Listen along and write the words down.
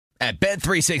At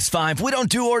Bet365, we don't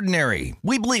do ordinary.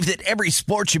 We believe that every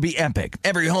sport should be epic.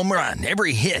 Every home run,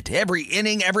 every hit, every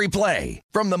inning, every play.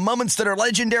 From the moments that are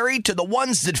legendary to the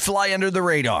ones that fly under the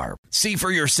radar. See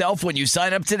for yourself when you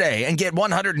sign up today and get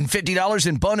 $150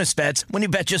 in bonus bets when you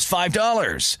bet just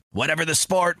 $5. Whatever the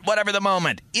sport, whatever the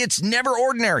moment, it's never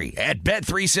ordinary at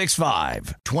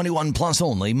Bet365. 21 plus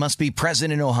only. Must be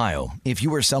present in Ohio. If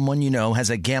you or someone you know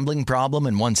has a gambling problem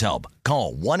and wants help,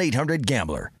 call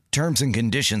 1-800-GAMBLER. Terms and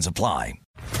conditions apply.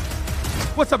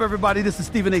 What's up, everybody? This is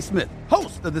Stephen A. Smith,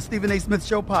 host of the Stephen A. Smith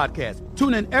Show podcast.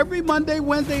 Tune in every Monday,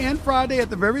 Wednesday, and Friday at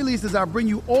the very least as I bring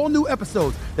you all new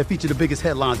episodes that feature the biggest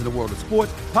headlines in the world of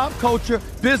sports, pop culture,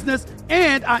 business,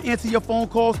 and I answer your phone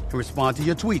calls and respond to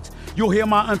your tweets. You'll hear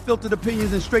my unfiltered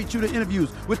opinions and straight-shooter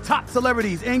interviews with top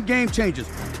celebrities and game changers.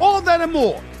 All that and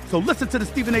more. So listen to the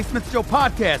Stephen A. Smith Show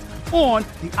podcast on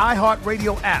the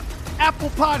iHeartRadio app, Apple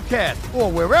Podcasts,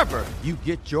 or wherever you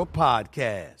get your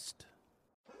podcast.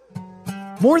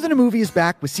 More Than a Movie is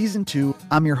back with Season 2.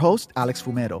 I'm your host, Alex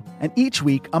Fumero, and each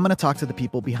week I'm going to talk to the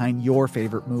people behind your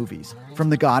favorite movies.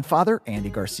 From The Godfather, Andy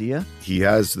Garcia. He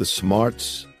has the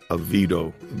smarts of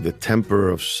Vito, the temper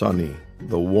of Sonny,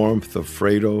 the warmth of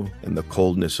Fredo, and the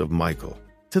coldness of Michael.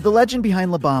 To the legend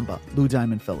behind La Bamba, Lou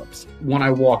Diamond Phillips. When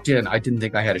I walked in, I didn't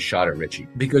think I had a shot at Richie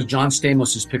because John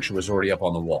Stamos' picture was already up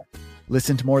on the wall.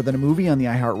 Listen to More Than a Movie on the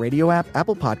iHeartRadio app,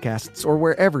 Apple Podcasts, or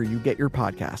wherever you get your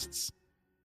podcasts.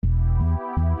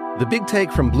 The Big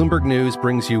Take from Bloomberg News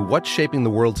brings you what's shaping the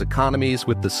world's economies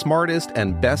with the smartest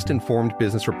and best-informed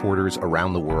business reporters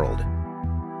around the world.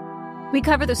 We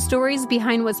cover the stories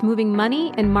behind what's moving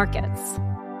money and markets,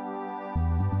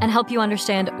 and help you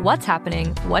understand what's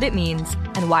happening, what it means,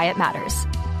 and why it matters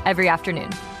every afternoon.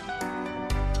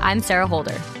 I'm Sarah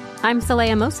Holder. I'm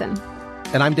Saleha Mohsin.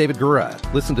 And I'm David Gura.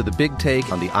 Listen to The Big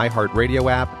Take on the iHeartRadio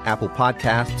app, Apple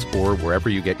Podcasts, or wherever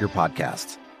you get your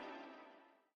podcasts.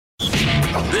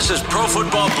 This is Pro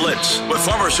Football Blitz with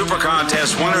former Super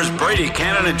Contest winners Brady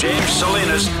Cannon and James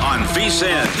Salinas on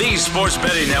VSiN, the Sports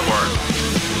Betting Network.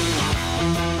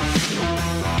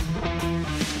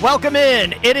 Welcome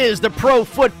in. It is the Pro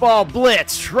Football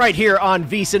Blitz right here on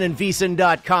VSiN and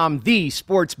VSiN.com, the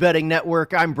Sports Betting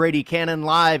Network. I'm Brady Cannon,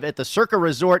 live at the Circa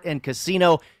Resort and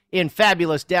Casino in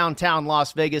fabulous downtown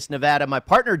Las Vegas, Nevada. My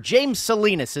partner, James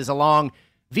Salinas, is along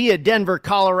via Denver,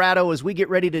 Colorado, as we get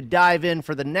ready to dive in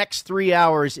for the next 3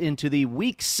 hours into the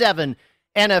Week 7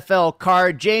 NFL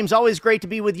card. James, always great to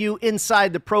be with you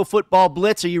inside the Pro Football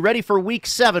Blitz. Are you ready for Week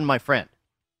 7, my friend?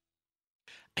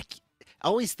 I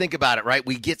always think about it, right?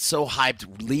 We get so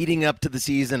hyped leading up to the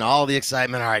season, all the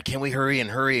excitement. All right, can we hurry,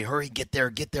 get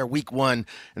there, Week 1.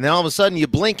 And then all of a sudden you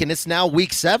blink and it's now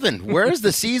Week 7. Where's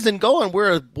the season going?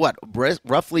 We're,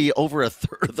 roughly over a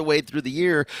third of the way through the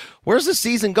year. Where's the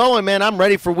season going, man? I'm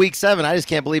ready for Week 7. I just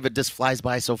can't believe it just flies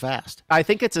by so fast. I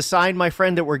think it's a sign, my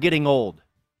friend, that we're getting old.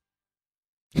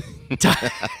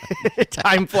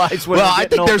 Time flies when well, I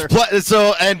think older. there's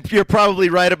and you're probably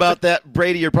right about that,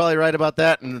 Brady. You're probably right about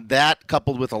that, and that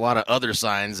coupled with a lot of other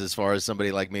signs as far as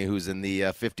somebody like me who's in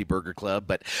the 50 Burger Club.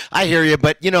 But I hear you.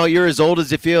 But you're as old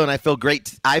as you feel, and I feel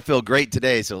great. I feel great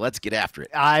today. So let's get after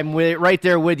it. I'm right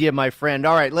there with you, my friend.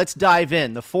 All right, let's dive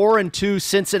in. The 4-2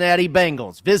 Cincinnati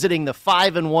Bengals visiting the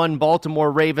 5-1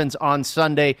 Baltimore Ravens on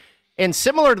Sunday. And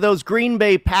similar to those Green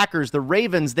Bay Packers, the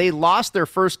Ravens, they lost their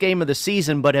first game of the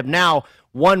season, but have now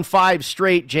won 5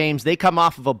 straight, James. They come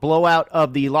off of a blowout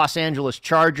of the Los Angeles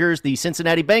Chargers. The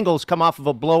Cincinnati Bengals come off of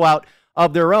a blowout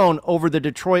of their own over the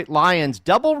Detroit Lions.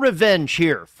 Double revenge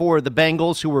here for the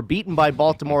Bengals, who were beaten by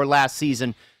Baltimore last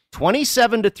season,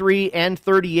 27-3 and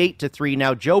 38-3.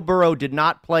 Now, Joe Burrow did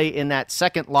not play in that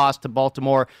second loss to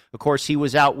Baltimore. Of course, he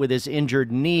was out with his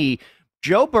injured knee.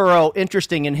 Joe Burrow,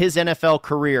 interesting in his NFL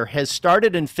career, has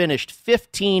started and finished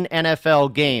 15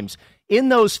 NFL games. In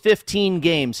those 15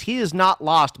 games, he has not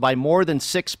lost by more than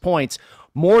 6 points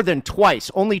more than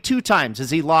twice. Only 2 times has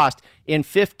he lost in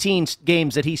 15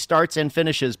 games that he starts and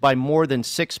finishes by more than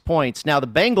 6 points. Now, the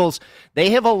Bengals, they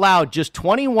have allowed just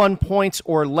 21 points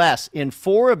or less in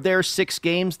 4 of their 6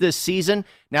 games this season.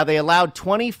 Now, they allowed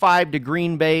 25 to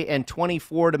Green Bay and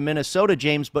 24 to Minnesota,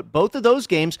 James, but both of those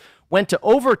games went to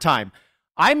overtime.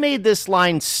 I made this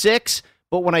line 6,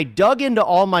 but when I dug into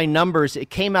all my numbers,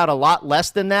 it came out a lot less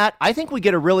than that. I think we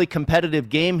get a really competitive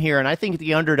game here, and I think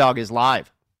the underdog is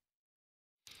live.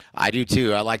 I do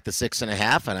too. I like the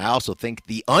 6.5, and I also think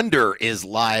the under is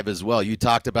live as well. You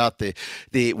talked about the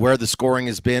where the scoring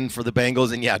has been for the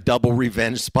Bengals, and double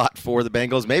revenge spot for the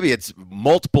Bengals. Maybe it's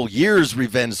multiple years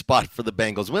revenge spot for the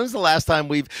Bengals. When was the last time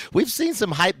we've seen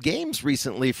some hype games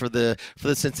recently for the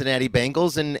Cincinnati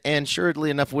Bengals? And surely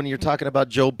enough, when you're talking about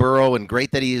Joe Burrow, and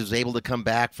great that he was able to come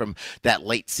back from that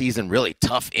late season, really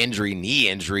tough injury,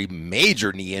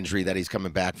 major knee injury that he's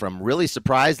coming back from. Really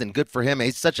surprised and good for him.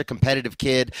 He's such a competitive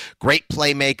kid. Great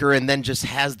playmaker, and then just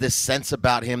has this sense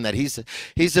about him that he's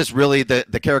just really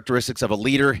the characteristics of a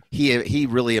leader. He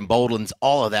really emboldens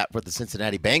all of that for the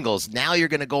Cincinnati Bengals. Now you're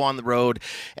going to go on the road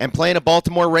and play in a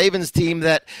Baltimore Ravens team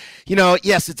that,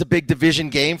 yes, it's a big division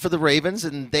game for the Ravens,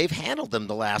 and they've handled them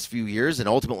the last few years, and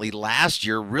ultimately last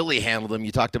year really handled them.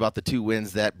 You talked about the 2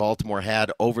 wins that Baltimore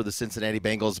had over the Cincinnati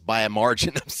Bengals by a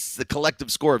margin of the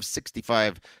collective score of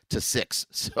 65-6.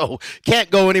 So can't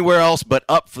go anywhere else but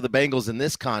up for the Bengals in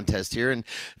this contest here. And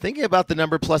thinking about the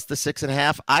number plus the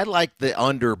 6.5, I like the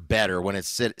under better when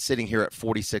it's sitting here at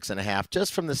 46.5,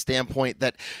 just from the standpoint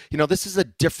that, this is a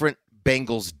different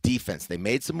Bengals defense. They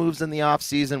made some moves in the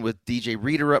offseason with DJ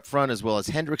Reader up front, as well as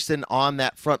Hendrickson on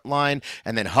that front line,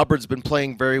 and then Hubbard's been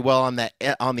playing very well on the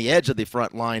edge of the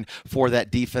front line for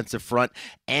that defensive front,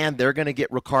 and they're going to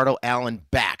get Ricardo Allen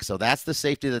back. So that's the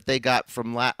safety that they got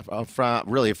from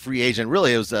really a free agent.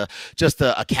 Really, it was just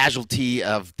a casualty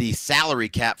of the salary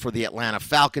cap for the Atlanta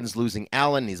Falcons, losing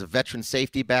Allen. He's a veteran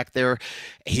safety back there.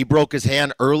 He broke his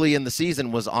hand early in the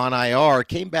season, was on IR,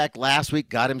 came back last week,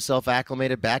 got himself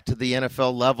acclimated back to the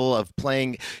NFL level of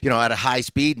playing, at a high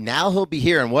speed. Now he'll be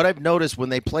here. And what I've noticed when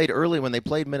they played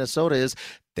Minnesota is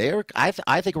I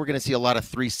think we're going to see a lot of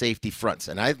 3 safety fronts,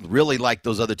 and I really like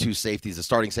those other 2 safeties, the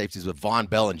starting safeties with Von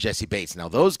Bell and Jesse Bates. Now,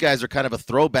 those guys are kind of a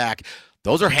throwback.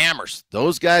 Those are hammers.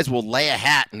 Those guys will lay a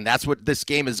hat, and that's what this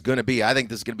game is going to be. I think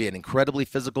this is going to be an incredibly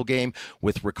physical game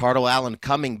with Ricardo Allen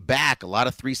coming back. A lot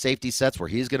of 3 safety sets where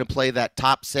he's going to play that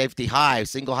top safety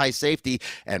single high safety,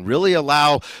 and really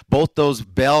allow both those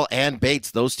Bell and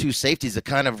Bates, those 2 safeties, to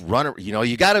kind of run.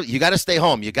 You got to stay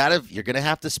home. You're going to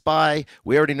have to spy.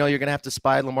 We already know you're going to have to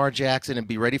spy Lamar Jackson and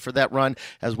be ready for that run,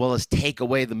 as well as take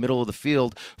away the middle of the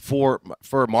field for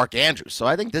Mark Andrews. So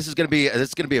I think this is going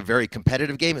to be a very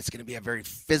competitive game. It's going to be a very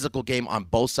physical game on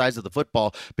both sides of the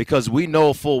football, because we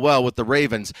know full well with the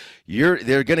Ravens,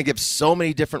 they're going to give so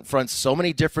many different fronts, so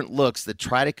many different looks that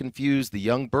try to confuse the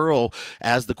young Burrow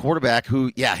as the quarterback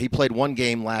who, he played 1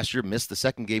 game last year, missed the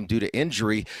second game due to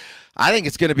injury. I think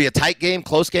it's going to be a tight game,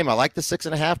 close game. I like the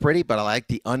 6.5, Brady, but I like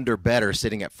the under better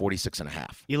sitting at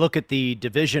 46.5. You look at the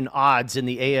division odds in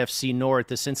the AFC North,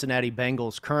 the Cincinnati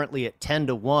Bengals currently at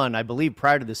 10-1. I believe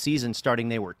prior to the season starting,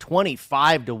 they were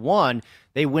 25-1.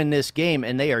 They win this game,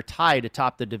 and they are tied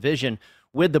atop the division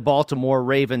with the Baltimore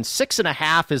Ravens.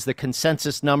 6.5 is the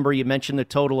consensus number. You mentioned the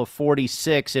total of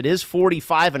 46. It is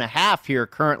 45.5 here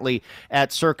currently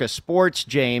at Circa Sports,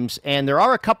 James, and there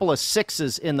are a couple of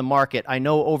 6s in the market. I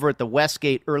know over at the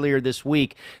Westgate earlier this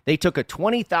week, they took a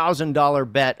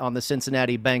 $20,000 bet on the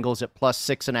Cincinnati Bengals at plus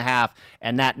 6.5,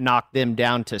 and that knocked them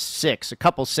down to 6. A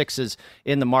couple 6s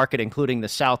in the market, including the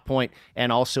South Point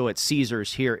and also at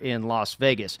Caesars here in Las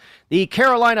Vegas. The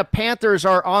Carolina Panthers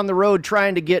are on the road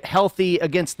trying to get healthy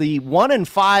against the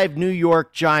 1-5 New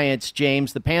York Giants,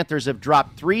 James. The Panthers have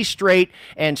dropped 3 straight,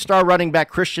 and star running back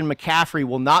Christian McCaffrey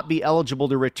will not be eligible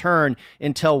to return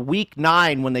until Week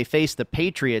 9 when they face the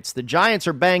Patriots. The Giants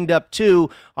are banged up,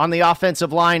 too. On the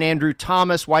offensive line, Andrew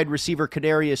Thomas, wide receiver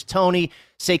Kadarius Toney,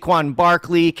 Saquon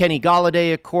Barkley, Kenny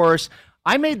Golladay, of course.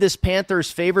 I made this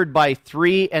Panthers favored by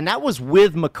 3, and that was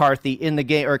with McCaffrey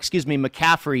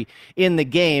in the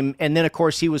game. And then, of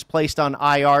course, he was placed on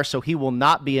IR, so he will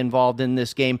not be involved in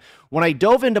this game. When I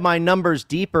dove into my numbers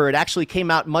deeper, it actually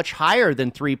came out much higher than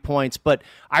 3 points, but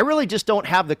I really just don't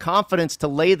have the confidence to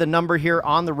lay the number here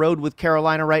on the road with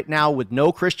Carolina right now with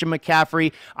no Christian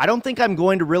McCaffrey. I don't think I'm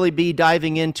going to really be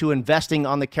diving into investing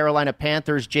on the Carolina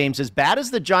Panthers, James. As bad as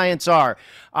the Giants are,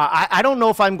 I don't know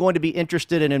if I'm going to be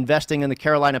interested in investing in the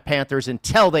Carolina Panthers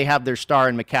until they have their star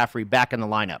in McCaffrey back in the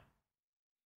lineup.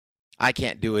 I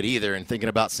can't do it either. And thinking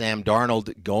about Sam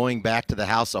Darnold going back to the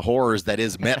house of horrors that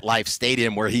is MetLife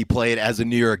Stadium, where he played as a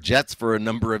New York Jets for a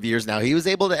number of years now. He was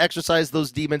able to exercise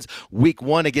those demons Week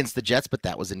 1 against the Jets, but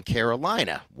that was in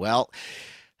Carolina. Well,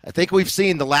 I think we've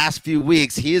seen the last few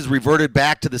weeks, he has reverted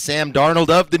back to the Sam Darnold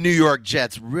of the New York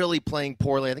Jets, really playing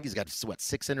poorly. I think he's got, 6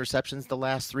 interceptions the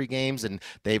last 3 games, and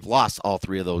they've lost all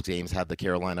 3 of those games, have the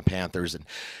Carolina Panthers. And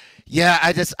yeah,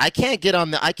 I can't get on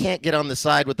the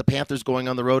side with the Panthers going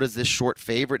on the road as this short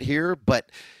favorite here, but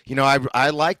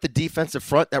I like the defensive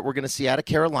front that we're going to see out of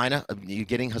Carolina. You're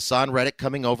getting Hassan Reddick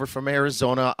coming over from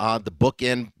Arizona, the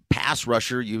bookend pass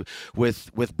rusher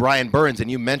with Brian Burns, and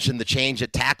you mentioned the change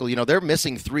at tackle. You know, they're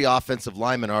missing 3 offensive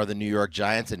linemen, are the New York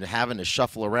Giants, and having to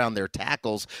shuffle around their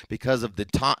tackles because of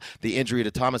the injury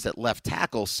to Thomas at left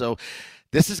tackle. So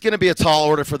this is going to be a tall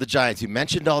order for the Giants. You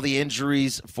mentioned all the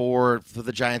injuries for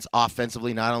the Giants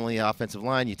offensively, not only the offensive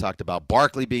line. You talked about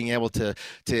Barkley being able to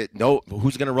know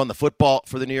who's going to run the football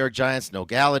for the New York Giants. No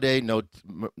Galladay,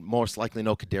 most likely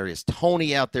no Kadarius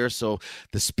Toney out there. So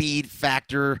the speed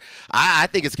factor, I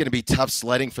think it's going to be tough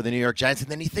sledding for the New York Giants. And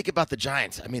then you think about the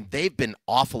Giants. I mean, they've been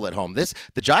awful at home.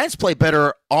 The Giants play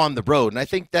better on the road, and I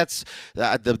think that's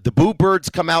the Boo Birds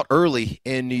come out early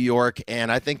in New York,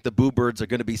 and I think the Boo Birds are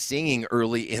going to be singing early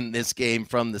in this game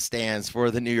from the stands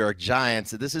for the New York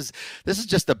Giants. This is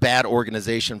just a bad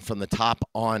organization from the top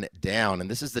on down, and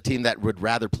this is the team that would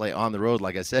rather play on the road,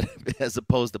 like I said, as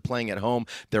opposed to playing at home.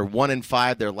 They're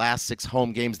 1-5 their last 6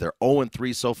 home games. They're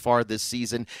 0-3 so far this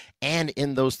season, and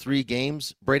in those 3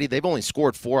 games, Brady, they've only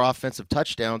scored 4 offensive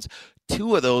touchdowns.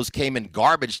 2 of those came in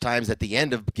garbage times at the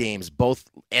end of games, both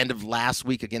end of last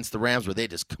week against the Rams, where they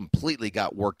just completely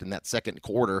got worked in that second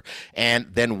quarter, and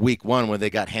then week 1 when they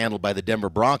got handled by the Denver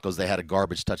Broncos, they had a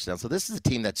garbage touchdown. So this is a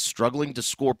team that's struggling to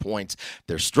score points.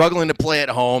 They're struggling to play at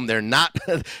home. They're not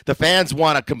 – the fans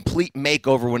want a complete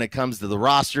makeover when it comes to the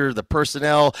roster, the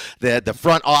personnel, the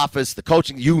front office, the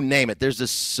coaching, you name it. There's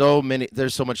just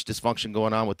there's so much dysfunction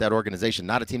going on with that organization.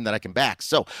 Not a team that I can back.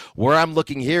 So where I'm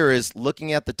looking here is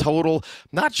looking at the total.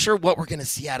 Not sure what we're going to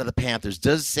see out of the Panthers.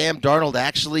 Does Sam Darnold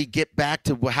actually get back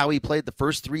to how he played the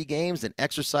first 3 games and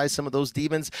exercise some of those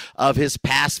demons of his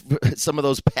past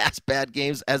bad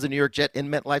games as a New York Jet in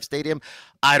MetLife Stadium?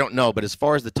 I don't know, but as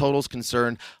far as the total's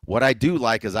concerned, what I do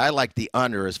like is I like the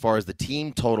under as far as the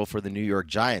team total for the New York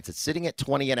Giants. It's sitting at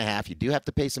 20.5. You do have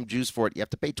to pay some juice for it. You have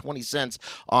to pay 20 cents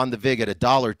on the VIG at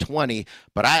 $1.20,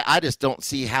 but I just don't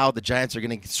see how the Giants are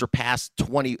going to surpass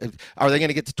 20. Are they going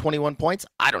to get to 21 points?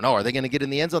 I don't know. Are they going to get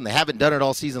in the end zone? They haven't done it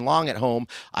all season long at home.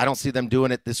 I don't see them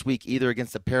doing it this week either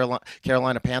against the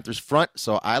Carolina Panthers front,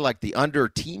 so I like the under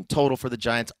team total for the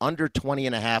Giants, under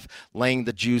 20.5, laying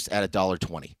the juice at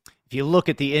 $1.20. If you look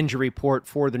at the injury report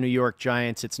for the New York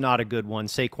Giants, it's not a good one.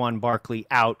 Saquon Barkley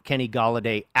out, Kenny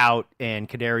Galladay out, and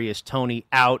Kadarius Toney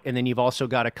out. And then you've also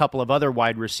got a couple of other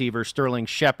wide receivers, Sterling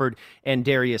Shepard and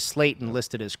Darius Slayton,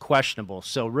 listed as questionable.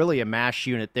 So really a mash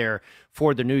unit there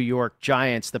for the New York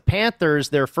Giants. The Panthers,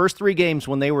 their first 3 games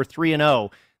when they were 3-0,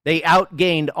 they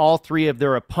outgained all 3 of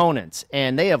their opponents,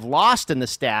 and they have lost in the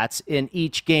stats in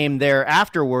each game there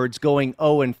afterwards, going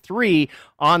 0-3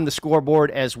 on the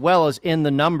scoreboard as well as in the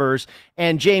numbers.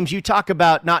 And James, you talk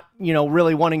about not,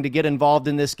 really wanting to get involved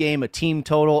in this game, a team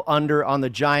total under on the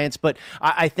Giants, but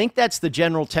I think that's the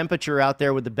general temperature out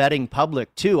there with the betting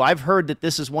public too. I've heard that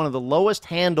this is one of the lowest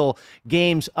handle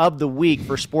games of the week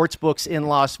for sportsbooks in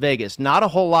Las Vegas. Not a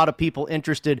whole lot of people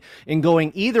interested in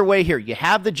going either way here. You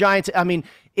have the Giants. I mean,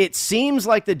 it seems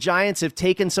like the Giants have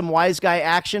taken some wise guy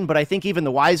action, but I think even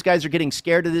the wise guys are getting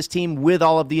scared of this team with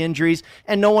all of the injuries,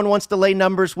 and no one wants to lay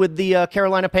numbers with the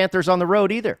Carolina Panthers on the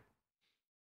road either.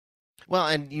 Well,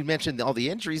 and you mentioned all the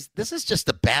injuries. This is just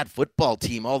a bad football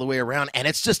team all the way around, and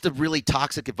it's just a really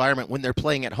toxic environment when they're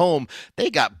playing at home. They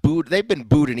got booed. They've been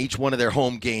booed in each one of their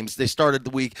home games. They started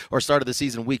the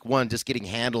season week 1 just getting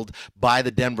handled by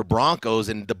the Denver Broncos,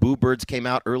 and the Boo Birds came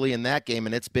out early in that game,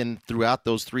 and it's been throughout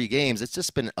those 3 games. It's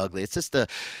just been ugly. It's just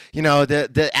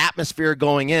the atmosphere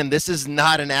going in. This is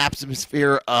not an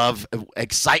atmosphere of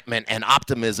excitement and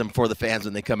optimism for the fans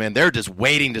when they come in. They're just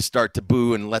waiting to start to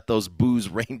boo and let those boos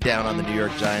rain down on the New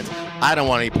York Giants. I don't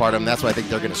want any part of them. That's why I think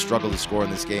they're going to struggle to score in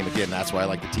this game. Again, that's why I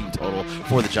like the team total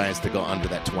for the Giants to go under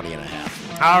that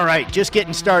 20.5. All right, just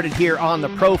getting started here on the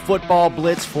Pro Football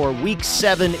Blitz for Week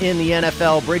 7 in the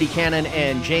NFL. Brady Cannon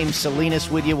and James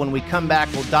Salinas with you. When we come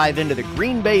back, we'll dive into the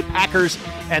Green Bay Packers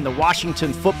and the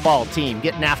Washington football team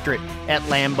getting after it at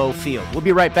Lambeau Field. We'll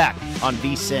be right back on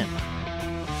VSiN.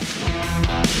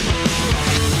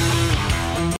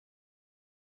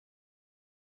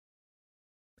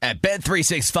 At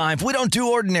Bet365, we don't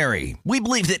do ordinary. We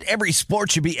believe that every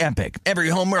sport should be epic. Every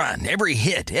home run, every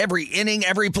hit, every inning,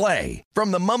 every play. From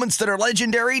the moments that are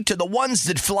legendary to the ones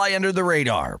that fly under the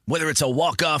radar. Whether it's a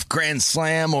walk-off grand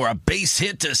slam or a base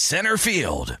hit to center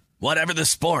field. Whatever the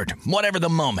sport, whatever the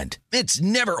moment. It's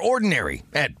never ordinary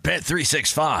at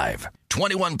Bet365.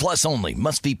 21 plus only.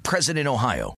 Must be present in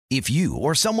Ohio. If you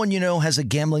or someone you know has a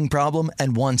gambling problem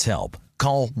and wants help,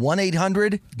 call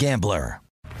 1-800-GAMBLER.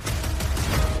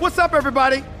 What's up,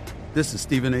 everybody? This is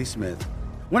Stephen A. Smith.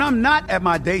 When I'm not at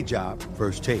my day job,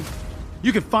 First Take,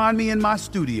 you can find me in my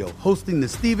studio hosting the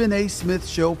Stephen A. Smith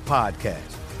Show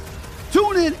podcast.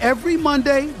 Tune in every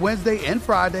Monday, Wednesday, and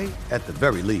Friday at the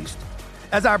very least.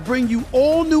 as I bring you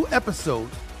all new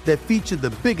episodes that feature the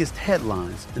biggest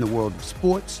headlines in the world of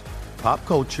sports, pop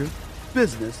culture,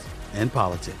 business, and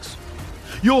politics.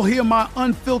 You'll hear my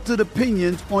unfiltered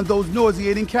opinions on those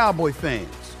nauseating Cowboy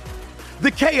fans,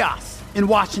 the chaos in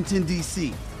Washington,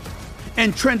 D.C.,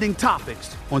 and trending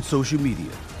topics on social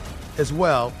media, as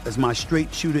well as my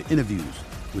straight shooter interviews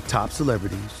with top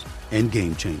celebrities and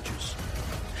game changers.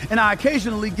 And I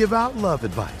occasionally give out love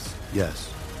advice.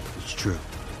 Yes, it's true.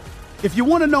 If you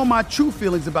want to know my true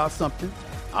feelings about something,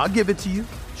 I'll give it to you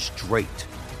straight.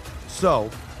 So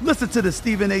listen to the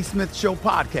Stephen A. Smith Show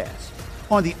podcast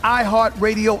on the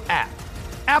iHeartRadio app,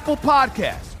 Apple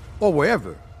Podcasts, or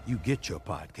wherever you get your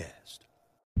podcast.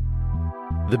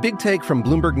 The Big Take from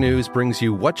Bloomberg News brings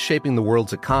you what's shaping the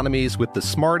world's economies with the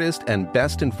smartest and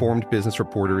best-informed business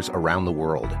reporters around the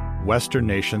world. Western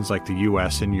nations like the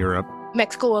U.S. and Europe.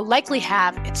 Mexico will likely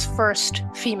have its first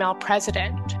female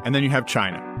president. And then you have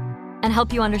China. And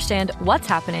help you understand what's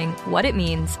happening, what it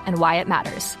means, and why it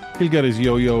matters. He'll get his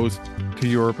yo-yos to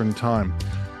Europe in time.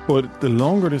 But the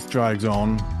longer this drags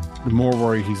on, the more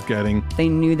worry he's getting. They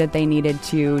knew that they needed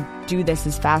to do this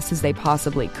as fast as they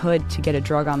possibly could to get a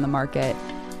drug on the market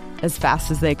as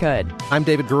fast as they could. I'm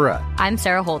David Gura. I'm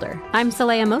Sarah Holder. I'm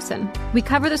Saleha Mohsen. We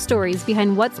cover the stories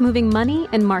behind what's moving money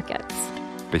and markets.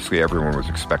 Basically, everyone was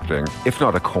expecting, if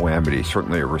not a calamity,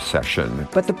 certainly a recession.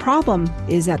 But the problem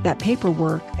is that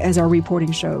paperwork, as our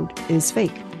reporting showed, is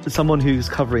fake. As someone who's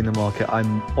covering the market,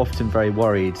 I'm often very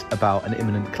worried about an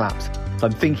imminent collapse. So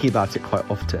I'm thinking about it quite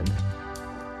often.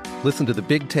 Listen to The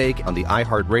Big Take on the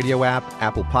iHeartRadio app,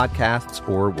 Apple Podcasts,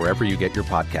 or wherever you get your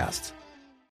podcasts.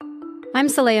 I'm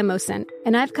Saleha Mohsen,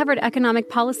 and I've covered economic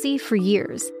policy for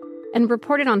years and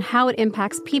reported on how it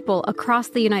impacts people across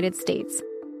the United States.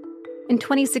 In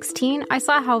 2016, I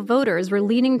saw how voters were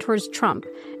leaning towards Trump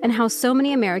and how so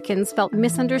many Americans felt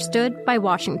misunderstood by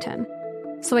Washington.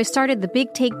 So I started The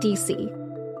Big Take DC.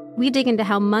 We dig into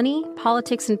how money,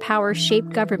 politics, and power shape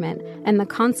government and the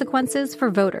consequences for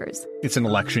voters. It's an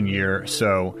election year,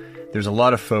 so there's a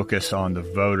lot of focus on the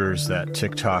voters that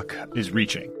TikTok is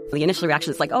reaching. The initial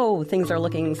reaction is like, oh, things are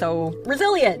looking so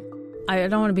resilient. I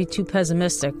don't want to be too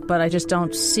pessimistic, but I just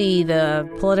don't see the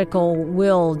political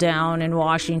will down in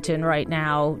Washington right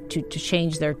now to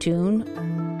change their tune.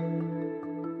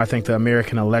 I think the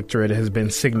American electorate has been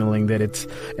signaling that it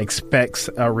expects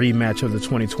a rematch of the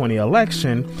 2020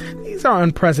 election. These are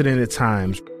unprecedented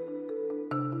times.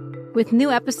 With new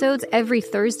episodes every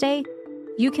Thursday,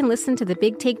 you can listen to The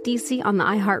Big Take DC on the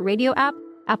iHeartRadio app,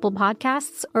 Apple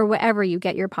Podcasts, or wherever you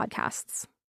get your podcasts.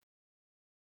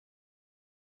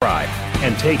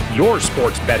 And take your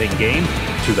sports betting game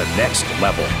to the next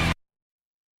level.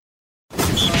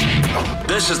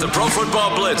 This is the Pro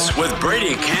Football Blitz with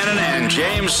Brady Cannon and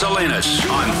James Salinas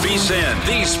on VSiN,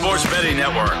 the Sports Betting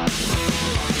Network.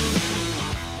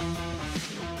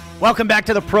 Welcome back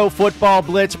to the Pro Football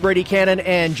Blitz. Brady Cannon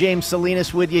and James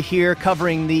Salinas with you here,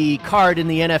 covering the card in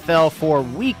the NFL for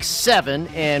Week 7,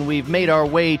 and we've made our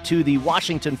way to the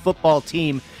Washington football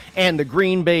team and the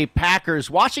Green Bay Packers.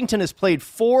 Washington has played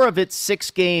 4 of its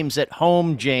 6 games at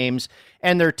home, James,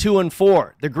 and they're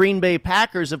 2-4. The Green Bay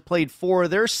Packers have played 4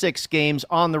 of their 6 games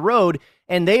on the road,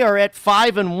 and they are at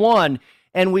 5-1.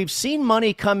 And we've seen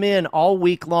money come in all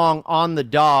week long on the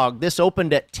dog. This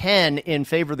opened at 10 in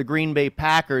favor of the Green Bay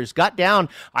Packers. Got down,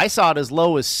 I saw it as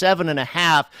low as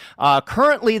 7.5.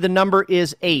 Currently, the number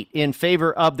is 8 in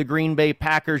favor of the Green Bay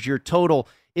Packers. Your total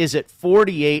is at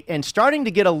 48 and starting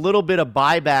to get a little bit of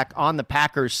buyback on the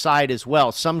Packers side as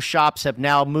well. Some shops have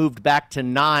now moved back to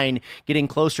 9, getting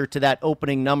closer to that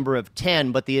opening number of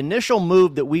 10. But the initial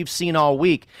move that we've seen all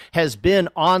week has been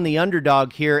on the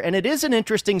underdog here. And it is an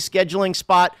interesting scheduling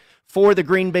spot for the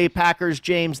Green Bay Packers,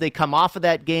 James. They come off of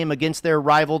that game against their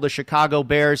rival, the Chicago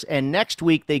Bears. And next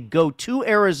week they go to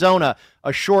Arizona,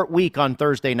 a short week on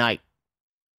Thursday night.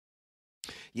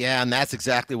 Yeah, and that's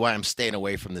exactly why I'm staying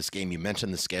away from this game. You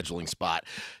mentioned the scheduling spot.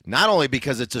 Not only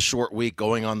because it's a short week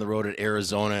going on the road at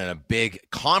Arizona and a big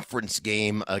conference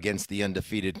game against the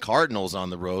undefeated Cardinals on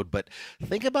the road, but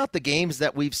think about the games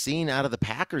that we've seen out of the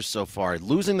Packers so far.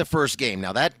 Losing the first game.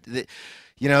 Now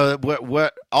you know,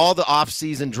 what all the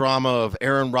offseason drama of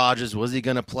Aaron Rodgers, was he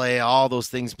going to play? All those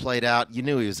things played out. You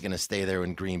knew he was going to stay there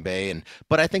in Green Bay.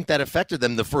 But I think that affected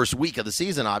them the first week of the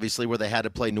season, obviously, where they had to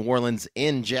play New Orleans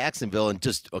in Jacksonville and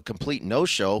just a complete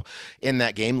no-show in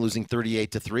that game, losing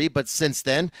 38-3. But since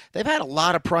then, they've had a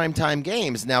lot of primetime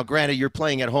games. Now, granted, you're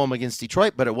playing at home against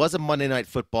Detroit, but it was a Monday night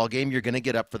football game. You're going to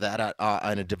get up for that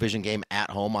in a division game at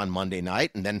home on Monday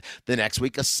night. And then the next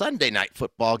week, a Sunday night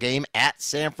football game at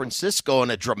San Francisco. And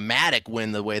a dramatic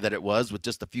win the way that it was with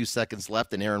just a few seconds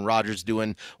left and Aaron Rodgers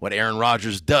doing what Aaron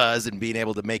Rodgers does and being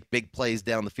able to make big plays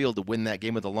down the field to win that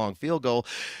game with a long field goal.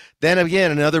 Then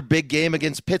again, another big game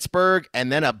against Pittsburgh,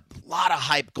 and then a lot of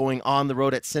hype going on the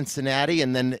road at Cincinnati,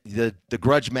 and then the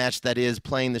grudge match that is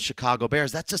playing the Chicago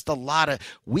Bears. That's just a lot of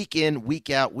week in, week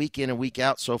in and week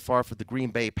out so far for the Green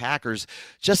Bay Packers.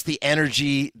 Just the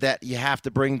energy that you have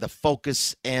to bring, the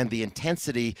focus and the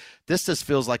intensity. This just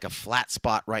feels like a flat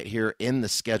spot right here in the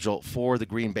schedule for the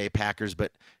Green Bay Packers,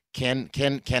 but Can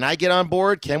I get on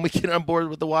board? Can we get on board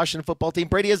with the Washington football team?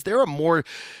 Brady, is there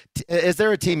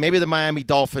a team, maybe the Miami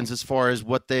Dolphins, as far as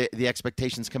what the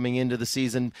expectations coming into the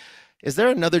season? Is there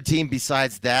another team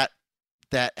besides that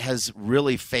has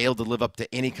really failed to live up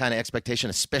to any kind of expectation,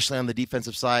 especially on the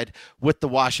defensive side with the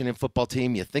Washington football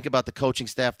team? You think about the coaching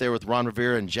staff there with Ron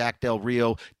Rivera and Jack Del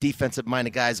Rio,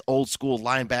 defensive-minded guys, old-school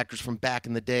linebackers from back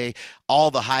in the day, all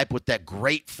the hype with that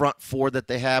great front four that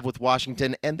they have with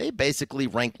Washington, and they basically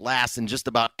rank last in just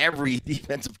about every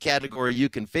defensive category you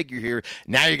can figure here.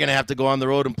 Now you're going to have to go on the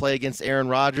road and play against Aaron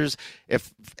Rodgers.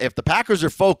 If the Packers are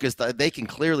focused, they can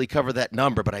clearly cover that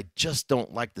number, but I just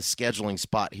don't like the scheduling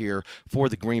spot here for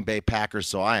the Green Bay Packers,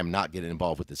 so I am not getting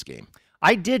involved with this game.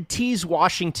 I did tease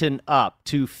Washington up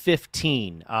to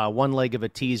 15. One leg of a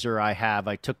teaser I have.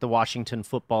 I took the Washington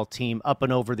football team up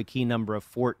and over the key number of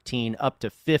 14 up to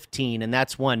 15, and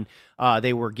that's when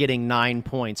they were getting 9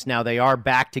 points. Now they are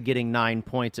back to getting 9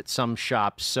 points at some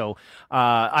shops, so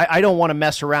I don't want to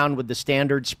mess around with the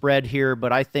standard spread here,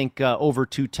 but I think over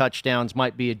 2 touchdowns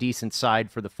might be a decent side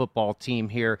for the football team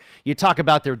here. You talk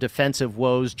about their defensive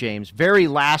woes, James. Very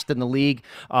last in the league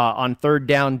on third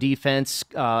down defense,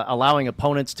 allowing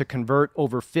opponents to convert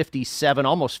over 57,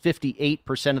 almost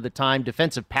 58% of the time.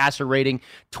 Defensive passer rating,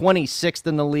 26th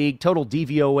in the league. Total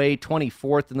DVOA,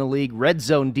 24th in the league. Red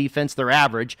zone defense, their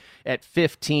average at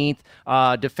 15th.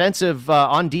 Defensive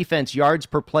on defense yards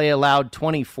per play allowed,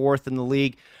 24th in the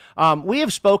league. We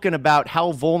have spoken about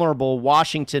how vulnerable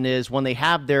Washington is when they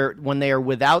are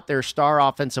without their star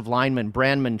offensive lineman,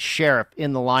 Brandon Sheriff,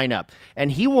 in the lineup,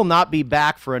 and he will not be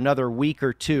back for another week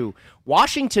or two.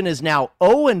 Washington is now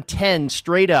 0-10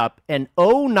 straight up and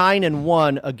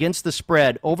 0-9-1 against the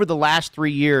spread over the last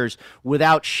 3 years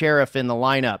without Sheriff in the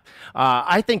lineup.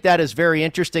 I think that is very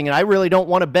interesting, and I really don't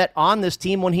want to bet on this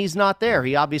team when he's not there.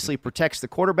 He obviously protects the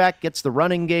quarterback, gets the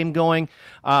running game going.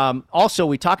 Also,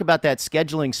 we talk about that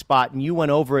scheduling spot, and you went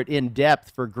over it in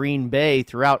depth for Green Bay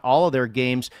throughout all of their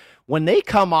games. When they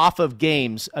come off of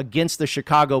games against the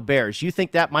Chicago Bears, you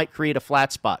think that might create a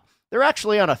flat spot? They're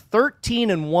actually on a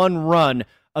 13-1 run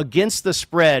against the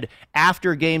spread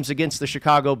after games against the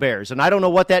Chicago Bears. And I don't know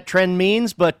what that trend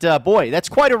means, but boy, that's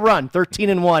quite a run,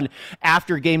 13-1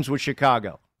 after games with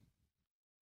Chicago.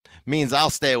 Means I'll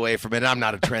stay away from it. I'm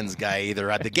not a trends guy either.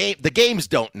 The games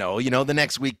don't know. The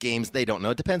next week games, they don't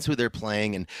know. It depends who they're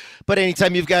playing. But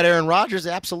anytime you've got Aaron Rodgers,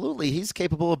 absolutely, he's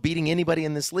capable of beating anybody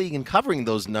in this league and covering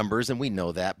those numbers, and we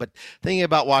know that. But thinking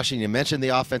about Washington, you mentioned the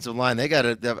offensive line. They got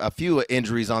a few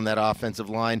injuries on that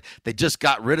offensive line. They just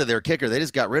got rid of their kicker. They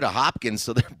just got rid of Hopkins,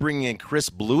 so they're bringing in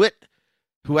Chris Blewett,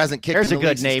 who hasn't kicked. There's in the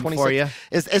a good name for you.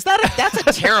 Is that that's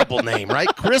a terrible name, right?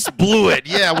 Chris Blewett.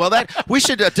 Yeah, well, we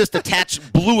should just attach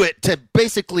Blewett to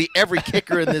basically every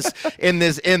kicker in the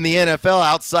NFL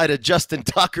outside of Justin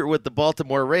Tucker with the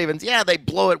Baltimore Ravens. Yeah, they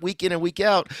blow it week in and week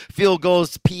out. Field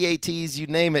goals, PATs, you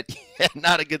name it.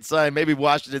 Not a good sign. Maybe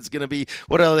Washington's going to be,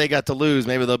 what do they got to lose?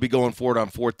 Maybe they'll be going for it on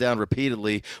fourth down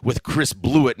repeatedly with Chris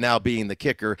Blewett now being the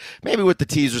kicker. Maybe with the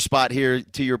teaser spot here,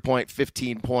 to your point,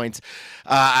 15 points.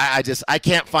 I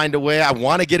can't find a way. I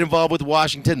want to get involved with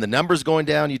Washington. The numbers going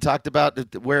down. You talked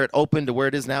about where it opened to where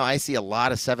it is now. I see a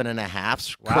lot of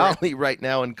 7.5s currently right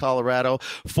now in Colorado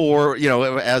for,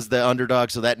 as the underdog.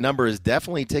 So that number is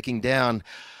definitely ticking down.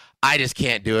 I just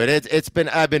can't do it.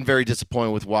 I've been very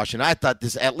disappointed with Washington. I thought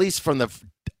this, at least from the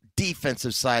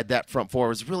defensive side, that front four,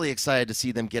 was really excited to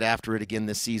see them get after it again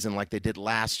this season like they did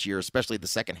last year, especially the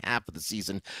second half of the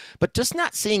season. But just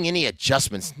not seeing any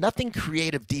adjustments, nothing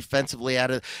creative defensively out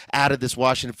of this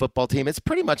Washington football team. It's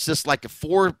pretty much just like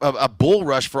a bull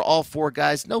rush for all four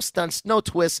guys. No stunts, no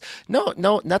twists,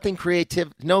 nothing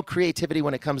creative, no creativity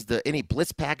when it comes to any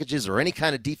blitz packages or any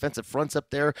kind of defensive fronts up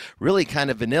there. Really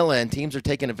kind of vanilla, and teams are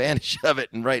taking advantage of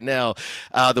it. And right now,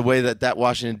 the way that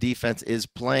Washington defense is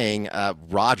playing,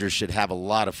 Rodgers should have a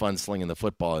lot of fun slinging the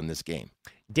football in this game.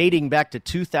 Dating back to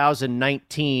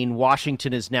 2019,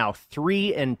 Washington is now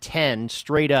 3-10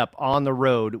 straight up on the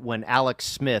road when Alex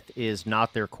Smith is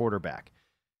not their quarterback.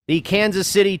 The Kansas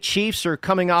City Chiefs are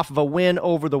coming off of a win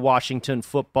over the Washington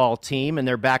football team, and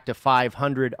they're back to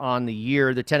 500 on the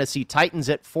year. The Tennessee Titans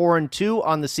at 4-2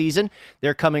 on the season.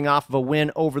 They're coming off of a win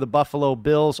over the Buffalo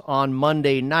Bills on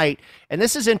Monday night. And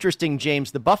this is interesting,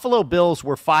 James. The Buffalo Bills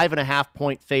were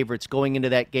 5.5-point favorites going into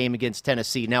that game against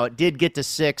Tennessee. Now, it did get to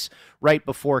 6 right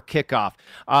before kickoff.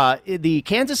 The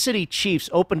Kansas City Chiefs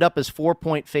opened up as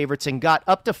 4-point favorites and got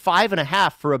up to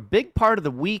 5.5 for a big part of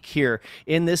the week here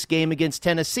in this game against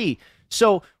Tennessee.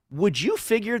 So would you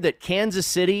figure that Kansas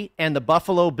City and the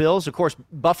Buffalo Bills, of course,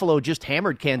 Buffalo just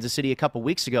hammered Kansas City a couple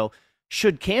weeks ago,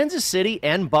 should Kansas City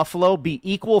and Buffalo be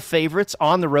equal favorites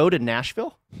on the road in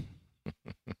Nashville?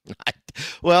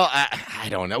 Well, I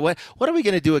don't know. What are we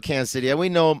going to do at Kansas City? We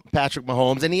know Patrick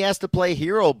Mahomes, and he has to play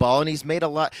hero ball, and he's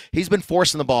been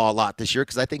forcing the ball a lot this year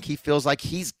because I think he feels like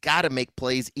he's got to make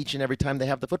plays each and every time they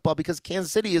have the football because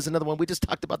Kansas City is another one. We just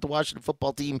talked about the Washington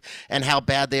football team and how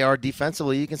bad they are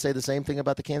defensively. You can say the same thing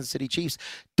about the Kansas City Chiefs.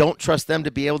 Don't trust them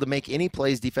to be able to make any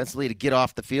plays defensively to get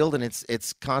off the field, and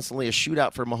it's constantly a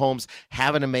shootout for Mahomes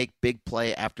having to make big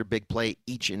play after big play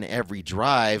each and every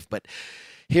drive. But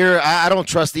here, I don't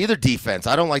trust either defense.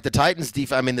 I don't like the Titans'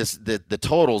 defense. I mean, the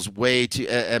total's way too.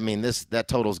 That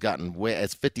total's gotten way.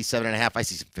 It's 57.5. I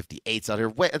see some 58s out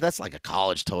here. That's like a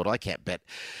college total. I can't bet.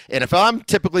 And if I'm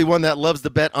typically one that loves to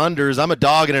bet unders, I'm a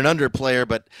dog and an under player.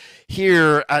 But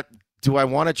here, do I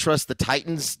want to trust the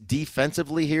Titans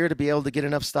defensively here to be able to get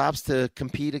enough stops to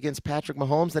compete against Patrick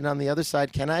Mahomes? And on the other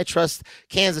side, can I trust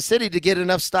Kansas City to get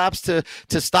enough stops to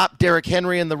stop Derrick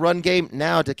Henry in the run game?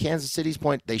 Now, to Kansas City's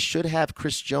point, they should have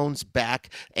Chris Jones back,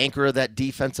 anchor of that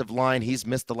defensive line. He's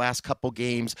missed the last couple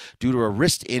games due to a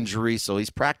wrist injury, so he's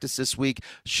practiced this week.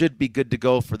 Should be good to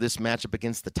go for this matchup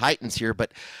against the Titans here.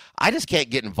 But I just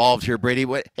can't get involved here, Brady.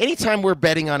 Anytime we're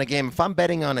betting on a game, if I'm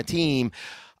betting on a team,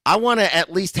 I want to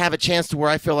at least have a chance to where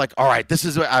I feel like, all right, this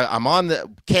is I'm on the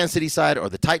Kansas City side or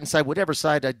the Titans side, whatever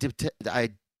side I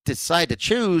decide to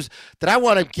choose, that I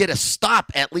want to get a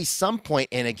stop at least some point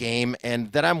in a game,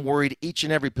 and that I'm worried each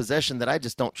and every possession that I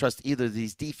just don't trust either of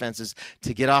these defenses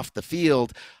to get off the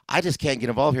field. I just can't get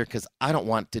involved here because I don't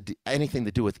want to do anything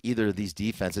to do with either of these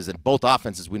defenses. And both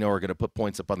offenses we know are going to put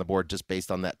points up on the board just based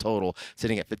on that total,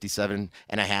 sitting at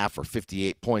 57.5 or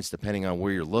 58 points, depending on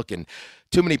where you're looking.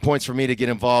 Too many points for me to get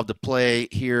involved to play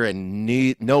here and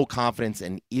need no confidence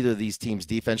in either of these teams'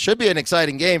 defense. Should be an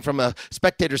exciting game from a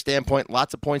spectator standpoint.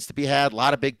 Lots of points to be had, a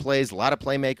lot of big plays, a lot of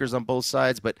playmakers on both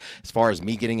sides. But as far as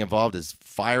me getting involved as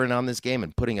firing on this game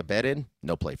and putting a bet in,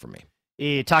 no play for me.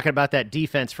 Talking about that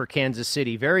defense for Kansas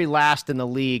City, very last in the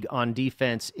league on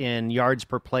defense in yards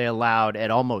per play allowed at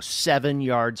almost 7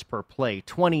 yards per play,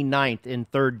 29th in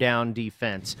third down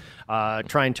defense,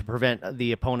 trying to prevent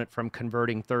the opponent from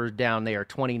converting third down. They are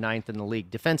 29th in the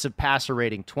league. Defensive passer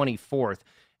rating, 24th.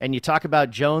 And you talk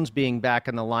about Jones being back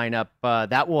in the lineup,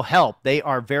 that will help. They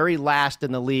are very last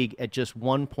in the league at just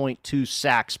 1.2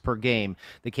 sacks per game.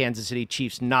 The Kansas City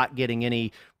Chiefs not getting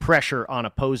any pressure on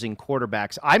opposing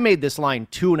quarterbacks. I made this line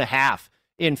 2.5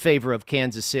 in favor of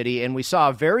Kansas City, and we saw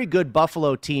a very good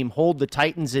Buffalo team hold the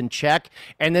Titans in check.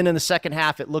 And then in the second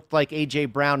half, it looked like A.J.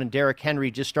 Brown and Derrick Henry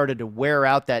just started to wear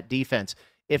out that defense.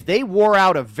 If they wore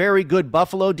out a very good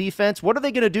Buffalo defense, what are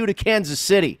they going to do to Kansas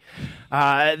City?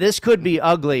 This could be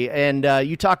ugly. And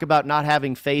you talk about not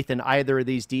having faith in either of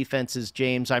these defenses,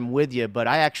 James. I'm with you, but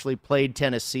I actually played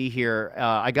Tennessee here.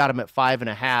 I got them at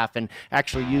 5.5 and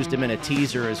actually used them in a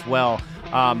teaser as well.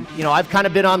 I've kind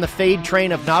of been on the fade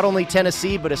train of not only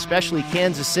Tennessee, but especially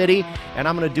Kansas City, and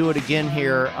I'm going to do it again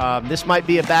here. This might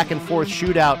be a back-and-forth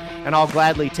shootout, and I'll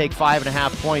gladly take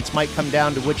 5.5 points. Might come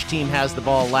down to which team has the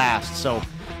ball last. So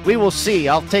we will see.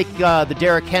 I'll take the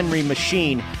Derrick Henry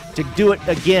machine to do it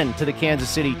again to the Kansas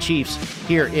City Chiefs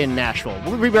here in Nashville.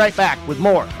 We'll be right back with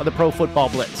more of the Pro Football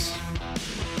Blitz.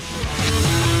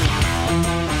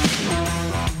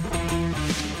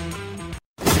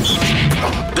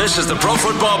 This is the Pro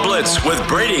Football Blitz with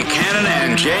Brady Cannon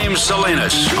and James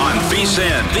Salinas on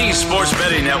VSiN, the Sports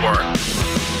Betting Network.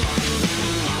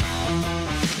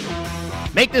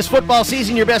 Make this football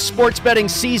season your best sports betting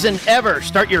season ever.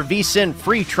 Start your VSiN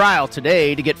free trial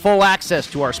today to get full access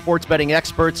to our sports betting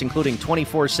experts, including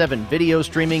 24/7 video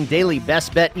streaming, daily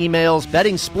best bet emails,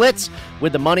 betting splits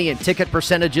with the money and ticket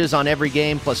percentages on every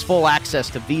game, plus full access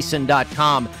to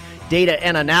VSiN.com data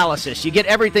and analysis. You get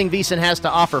everything VSiN has to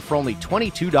offer for only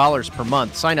 $22 per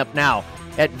month. Sign up now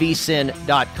at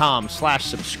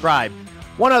VSiN.com/subscribe.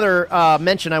 One other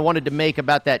mention I wanted to make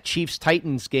about that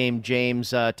Chiefs-Titans game,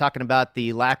 James, talking about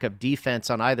the lack of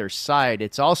defense on either side.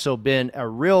 It's also been a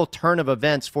real turn of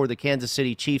events for the Kansas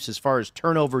City Chiefs as far as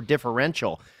turnover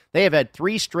differential. They have had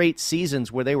 3 straight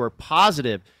seasons where they were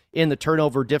positive in the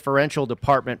turnover differential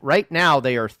department. Right now,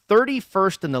 they are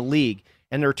 31st in the league,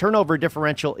 and their turnover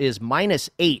differential is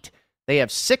 -8. They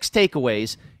have 6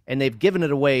 takeaways, and they've given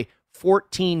it away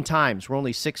 14 times. We're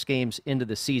only 6 games into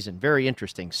the season. Very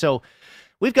interesting. So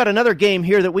we've got another game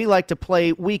here that we like to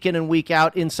play week in and week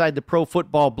out inside the Pro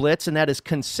Football Blitz, and that is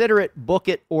Consider It, Book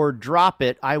It, or Drop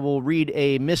It. I will read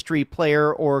a mystery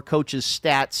player or coach's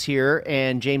stats here,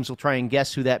 and James will try and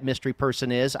guess who that mystery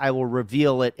person is. I will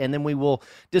reveal it, and then we will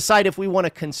decide if we want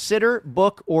to consider,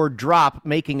 book, or drop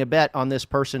making a bet on this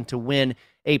person to win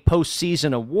a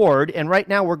postseason award. And right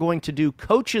now we're going to do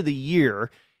Coach of the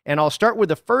Year, and I'll start with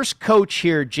the first coach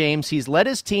here, James. He's led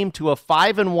his team to a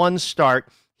 5-1 start.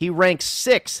 He ranks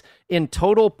 6th in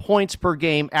total points per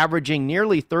game, averaging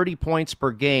nearly 30 points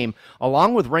per game,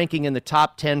 along with ranking in the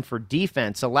top 10 for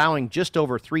defense, allowing just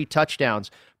over 3 touchdowns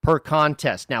per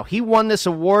contest. Now, he won this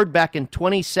award back in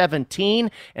 2017,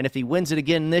 and if he wins it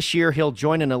again this year, he'll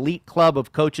join an elite club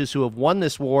of coaches who have won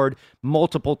this award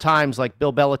multiple times, like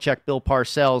Bill Belichick, Bill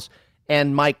Parcells,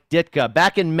 and Mike Ditka.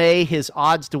 Back in May, his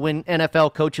odds to win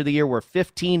NFL Coach of the Year were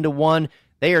 15-1.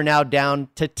 They are now down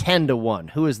to 10-1.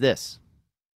 Who is this?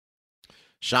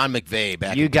 Sean McVay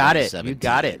back in 2017. You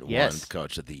got it. Yes. Won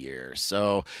Coach of the Year.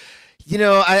 So,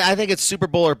 I think it's Super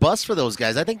Bowl or bust for those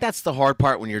guys. I think that's the hard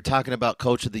part when you're talking about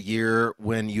Coach of the Year,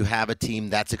 when you have a team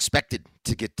that's expected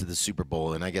to get to the Super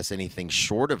Bowl. And I guess anything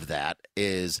short of that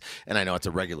is, and I know it's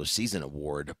a regular season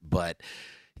award, but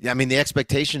I mean, the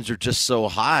expectations are just so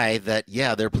high that,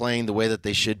 they're playing the way that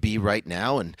they should be right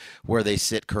now, and where they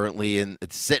sit currently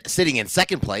sitting in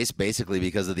second place, basically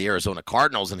because of the Arizona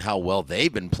Cardinals and how well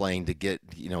they've been playing to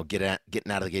getting out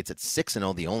of the gates at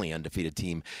 6-0, the only undefeated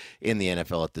team in the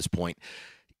NFL at this point.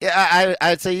 Yeah,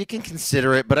 I'd say you can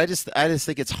consider it, but I just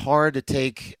think it's hard to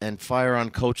take and fire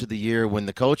on Coach of the Year when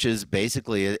the coach is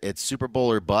basically it's Super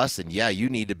Bowl or bust. And you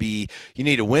need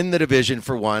to win the division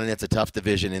for one, and it's a tough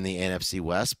division in the NFC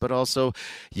West, but also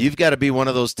you've got to be one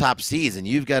of those top seeds, and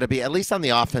you've got to be, at least on the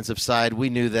offensive side. We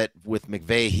knew that with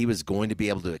McVay he was going to be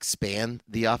able to expand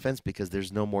the offense because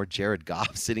there's no more Jared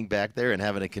Goff sitting back there and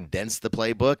having to condense the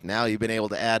playbook. Now you've been able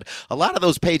to add a lot of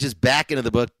those pages back into the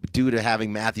book due to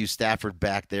having Matthew Stafford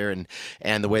back there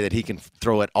and the way that he can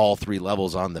throw at all 3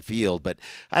 levels on the field. But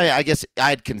I guess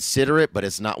I'd consider it, but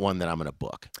it's not one that I'm going to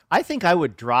book. I think I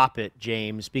would drop it,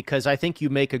 James, because I think you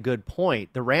make a good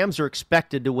point. The Rams are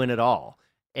expected to win it all.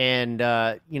 And,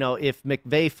 if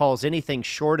McVay falls anything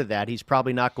short of that, he's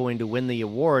probably not going to win the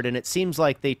award. And it seems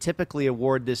like they typically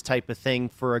award this type of thing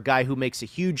for a guy who makes a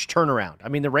huge turnaround. I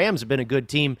mean, the Rams have been a good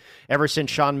team ever since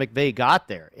Sean McVay got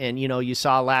there. And, you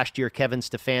saw last year Kevin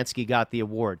Stefanski got the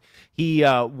award. He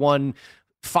won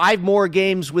 5 more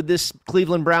games with this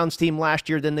Cleveland Browns team last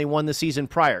year than they won the season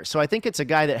prior. So I think it's a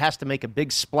guy that has to make a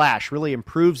big splash, really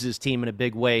improves his team in a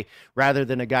big way, rather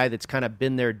than a guy that's kind of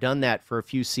been there, done that for a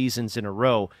few seasons in a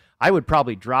row. I would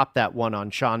probably drop that one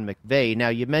on Sean McVay. Now,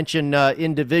 you mentioned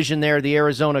in division there, the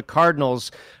Arizona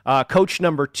Cardinals, coach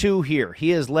number 2 here.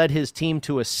 He has led his team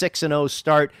to a 6-0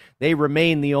 start. They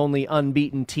remain the only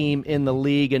unbeaten team in the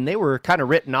league, and they were kind of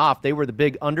written off. They were the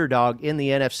big underdog in the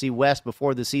NFC West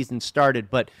before the season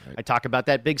started. But I talk about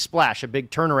that big splash, a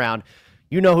big turnaround.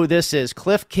 You know who this is.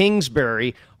 Cliff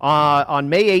Kingsbury. On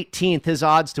May 18th, his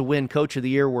odds to win Coach of the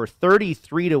Year were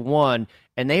 33-1.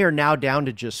 And they are now down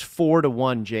to just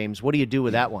 4-1, James. What do you do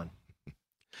with that one?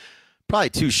 Probably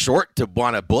too short to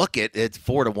want to book it. It's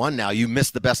 4-1 now. You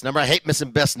missed the best number. I hate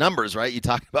missing best numbers, right? You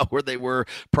talk about where they were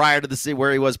prior to the season,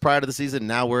 where he was prior to the season,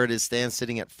 now where it is stands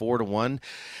sitting at 4-1.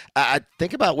 I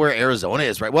think about where Arizona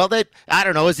is, right? Well, I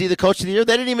don't know. Is he the coach of the year?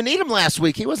 They didn't even need him last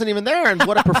week. He wasn't even there. And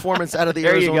what a performance out of the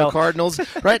Arizona Cardinals,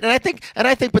 right? And I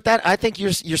think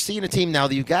you're seeing a team now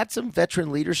that you've got some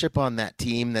veteran leadership on that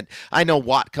team. That I know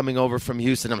Watt coming over from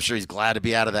Houston. I'm sure he's glad to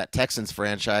be out of that Texans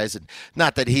franchise, and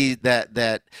not that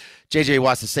that J.J.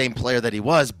 Watt's the same player that he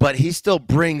was, but he still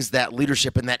brings that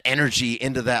leadership and that energy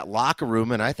into that locker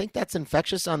room, and I think that's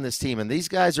infectious on this team. And these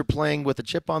guys are playing with a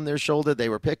chip on their shoulder. They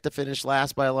were picked to finish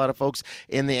last by a lot of folks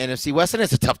in the NFC West, and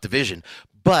it's a tough division.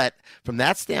 But from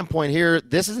that standpoint here,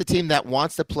 this is a team that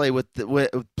wants to play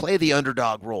play the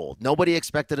underdog role. Nobody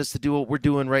expected us to do what we're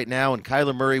doing right now, and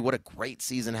Kyler Murray, what a great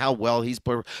season, how well he's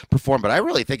performed. But I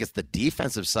really think it's the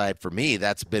defensive side for me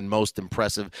that's been most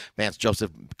impressive. Vance Joseph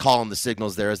calling the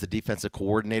signals there as the defensive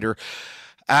coordinator.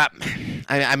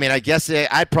 I mean, I guess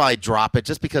I'd probably drop it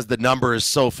just because the number is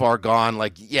so far gone.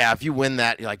 Like, yeah, if you win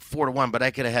that, you're like 4-1, but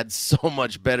I could have had so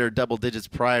much better double digits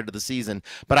prior to the season.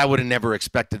 But I would have never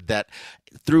expected that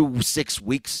through 6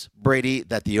 weeks, Brady,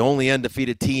 that the only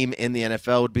undefeated team in the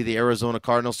NFL would be the Arizona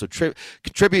Cardinals. So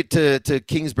contribute to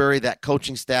Kingsbury, that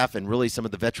coaching staff, and really some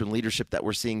of the veteran leadership that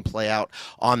we're seeing play out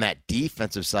on that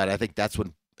defensive side. I think that's what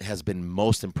has been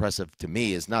most impressive to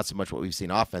me, is not so much what we've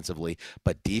seen offensively,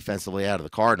 but defensively out of the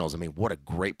Cardinals. I mean, what a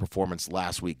great performance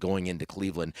last week going into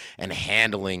Cleveland and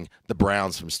handling the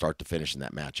Browns from start to finish in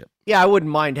that matchup. Yeah, I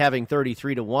wouldn't mind having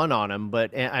 33-1 on him,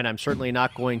 and I'm certainly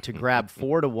not going to grab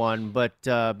 4-1.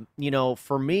 But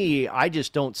for me, I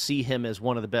just don't see him as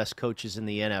one of the best coaches in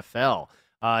the NFL.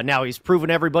 Now, he's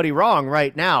proven everybody wrong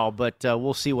right now, but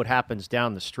we'll see what happens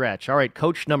down the stretch. All right,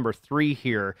 coach number 3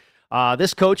 here.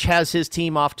 This coach has his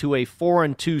team off to a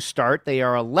 4-2 start. They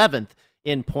are 11th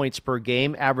in points per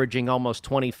game, averaging almost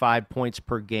 25 points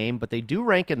per game, but they do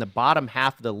rank in the bottom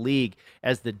half of the league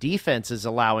as the defense is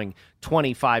allowing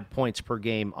 25 points per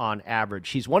game on average.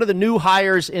 He's one of the new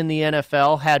hires in the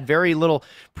NFL, had very little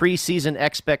preseason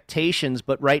expectations,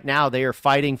 but right now they are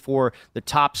fighting for the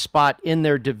top spot in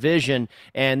their division,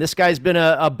 and this guy's been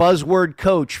a buzzword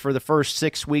coach for the first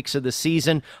 6 weeks of the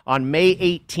season. On May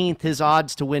 18th, his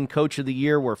odds to win Coach of the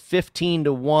Year were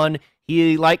 15-1.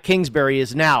 He, like Kingsbury,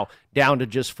 is now down to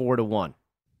just 4-1.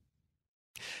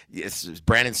 Yes,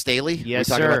 Brandon Staley. Yes,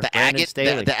 we're talking sir. about the Brandon Agate,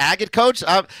 Staley. the Agate coach.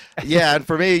 Yeah, and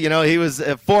for me, he was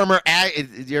a former.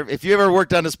 If you ever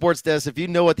worked on a sports desk, if you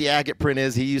know what the Agate print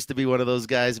is, he used to be one of those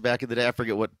guys back in the day. I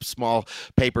forget what small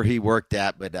paper he worked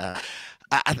at, but.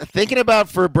 Thinking about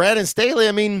for Brandon Staley,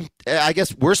 I mean, I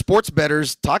guess we're sports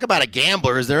bettors. Talk about a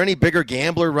gambler. Is there any bigger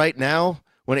gambler right now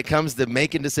when it comes to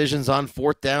making decisions on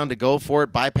 4th down to go for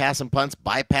it, bypassing punts,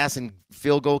 bypassing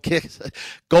field goal kicks,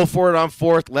 go for it on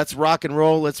 4th, let's rock and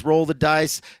roll, let's roll the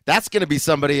dice? That's going to be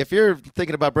somebody, if you're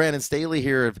thinking about Brandon Staley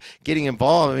here of getting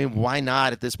involved, I mean, why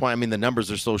not at this point? I mean, the numbers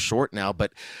are so short now,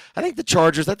 but I think the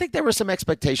Chargers, I think there were some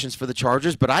expectations for the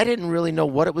Chargers, but I didn't really know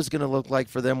what it was going to look like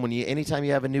for them anytime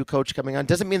you have a new coach coming on.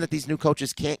 Doesn't mean that these new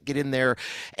coaches can't get in there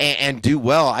and do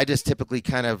well. I just typically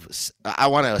I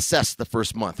want to assess the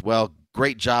first month. Well,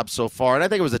 great job so far. And I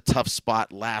think it was a tough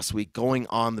spot last week going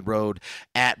on the road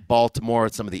at Baltimore.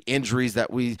 Some of the injuries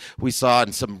that we saw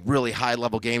in some really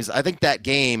high-level games. I think that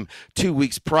game 2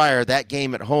 weeks prior, that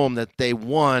game at home that they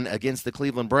won against the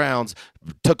Cleveland Browns,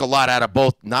 took a lot out of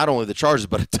both, not only the Chargers,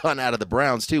 but a ton out of the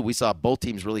Browns, too. We saw both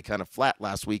teams really kind of flat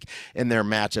last week in their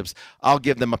matchups. I'll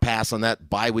give them a pass on that.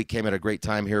 Bye week came at a great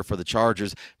time here for the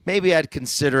Chargers. Maybe I'd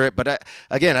consider it, but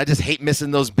again, I just hate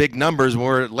missing those big numbers when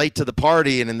we're late to the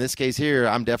party, and in this case here,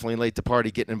 I'm definitely late to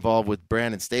party getting involved with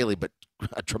Brandon Staley, but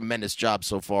a tremendous job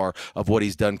so far of what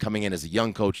he's done coming in as a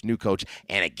young coach, new coach,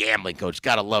 and a gambling coach.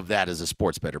 Got to love that as a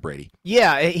sports bettor, Brady.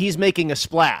 Yeah, he's making a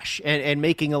splash and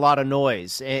making a lot of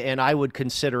noise, and I would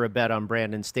consider a bet on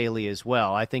Brandon Staley as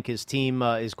well. I think his team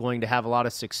is going to have a lot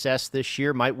of success this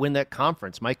year, might win that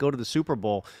conference, might go to the Super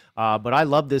Bowl, but I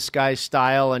love this guy's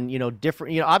style and,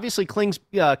 different. Obviously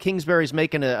Kingsbury's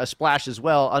making a splash as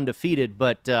well, undefeated,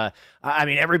 but I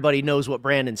mean, everybody knows what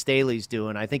Brandon Staley's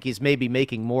doing. I think he's maybe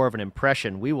making more of an impression.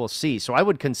 We will see. So I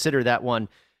would consider that one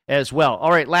as well. All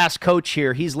right, last coach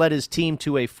here. He's led his team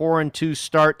to a 4-2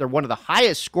 start. They're one of the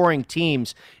highest scoring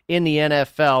teams in the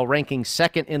NFL, ranking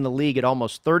second in the league at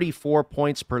almost 34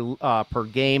 points per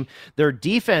game. Their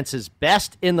defense is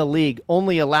best in the league,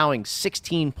 only allowing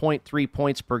 16.3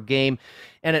 points per game.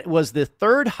 And it was the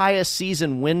third highest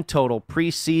season win total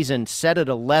preseason, set at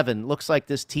 11. Looks like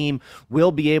this team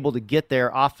will be able to get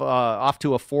there off to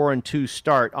a 4-2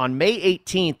 start. On May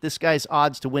 18th, this guy's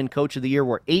odds to win Coach of the Year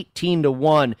were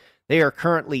 18-1. They are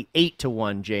currently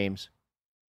 8-1, James.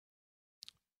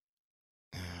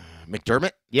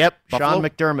 McDermott? Yep, Buffalo? Sean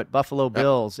McDermott, Buffalo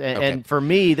Bills. Okay. And for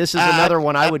me, this is another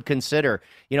one I would consider.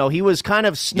 He was kind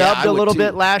of snubbed a little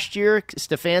bit last year.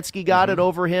 Stefanski got it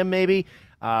over him maybe.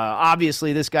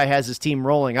 Obviously, this guy has his team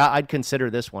rolling. I'd consider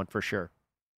this one for sure.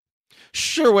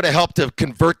 Sure would have helped to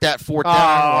convert that 4th down.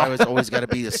 I was always got to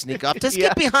be the sneak off. Just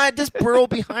get behind, just burrow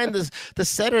behind the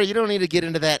center. You don't need to get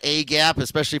into that A gap,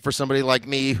 especially for somebody like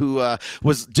me who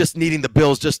was just needing the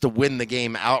Bills just to win the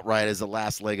game outright as the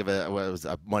last leg of it was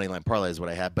a money line parlay is what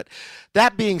I had. But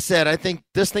that being said, I think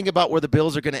this thing about where the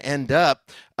Bills are going to end up,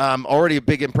 already a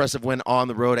big impressive win on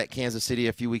the road at Kansas City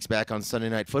a few weeks back on Sunday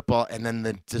Night Football, and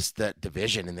then just that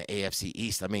division in the AFC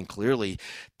East. I mean, clearly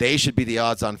they should be the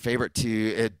odds-on favorite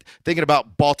to thinking thinking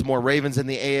about Baltimore Ravens in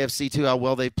the AFC too, how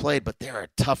well they've played, but they're a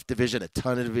tough division, a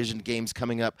ton of division games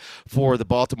coming up for the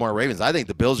Baltimore Ravens. I think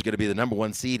the Bills are going to be the number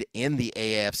one seed in the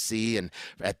AFC, and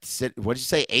what did you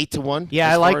say, 8-1?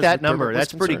 Yeah, I like that number.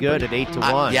 That's pretty good at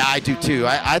 8-1. Yeah, I do too.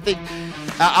 I think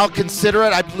I'll consider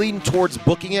it. I'm leaning towards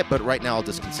booking it, but right now I'll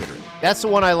just consider it. That's the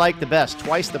one I like the best.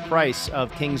 Twice the price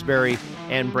of Kingsbury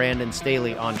and Brandon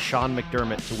Staley on Sean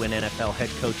McDermott to win NFL Head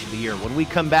Coach of the Year. When we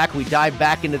come back, we dive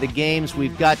back into the games.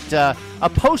 We've got a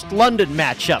post-London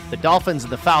matchup, the Dolphins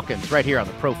and the Falcons, right here on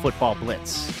the Pro Football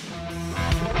Blitz.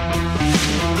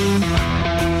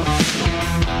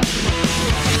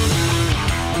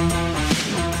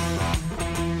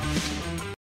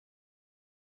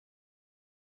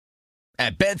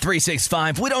 At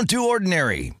Bet365, we don't do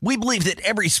ordinary. We believe that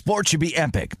every sport should be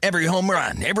epic. Every home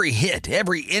run, every hit,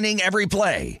 every inning, every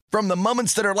play. From the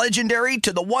moments that are legendary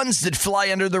to the ones that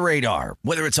fly under the radar.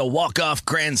 Whether it's a walk-off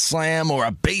grand slam or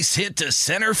a base hit to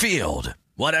center field.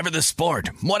 Whatever the sport,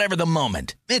 whatever the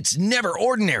moment. It's never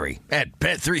ordinary at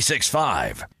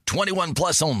Bet365. 21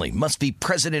 plus only. Must be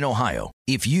present in Ohio.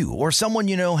 If you or someone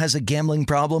you know has a gambling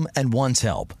problem and wants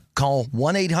help, call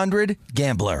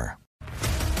 1-800-GAMBLER.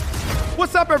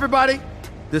 What's up, everybody?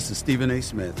 This is Stephen A.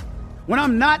 Smith. When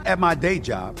I'm not at my day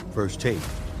job, First Take,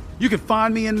 you can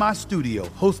find me in my studio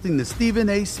hosting the Stephen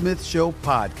A. Smith Show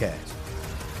podcast.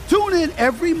 Tune in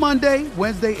every Monday,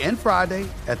 Wednesday, and Friday,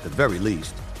 at the very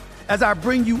least, as I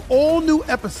bring you all new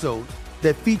episodes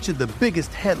that feature the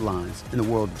biggest headlines in the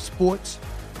world of sports,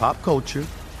 pop culture,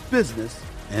 business,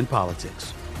 and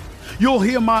politics. You'll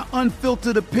hear my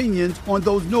unfiltered opinions on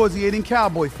those nauseating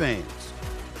Cowboy fans,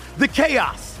 the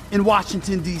chaos in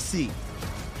Washington, D.C.,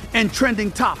 and trending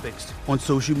topics on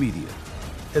social media,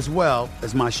 as well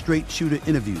as my straight shooter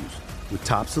interviews with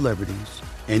top celebrities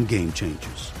and game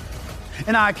changers.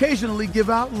 And I occasionally give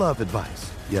out love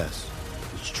advice. Yes,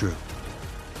 it's true.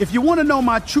 If you want to know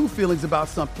my true feelings about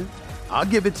something, I'll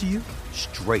give it to you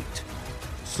straight.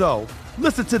 So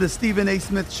listen to the Stephen A.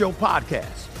 Smith Show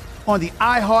podcast on the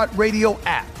iHeartRadio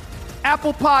app,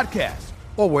 Apple Podcasts,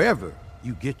 or wherever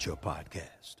you get your podcast.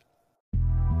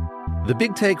 The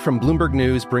Big Take from Bloomberg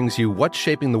News brings you what's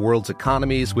shaping the world's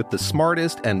economies with the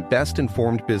smartest and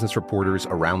best-informed business reporters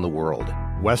around the world.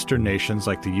 Western nations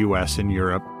like the U.S. and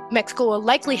Europe. Mexico will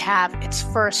likely have its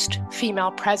first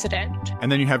female president.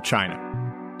 And then you have China.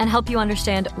 And help you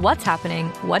understand what's happening,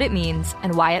 what it means,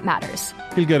 and why it matters.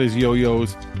 He'll get his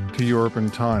yo-yos to Europe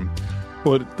in time.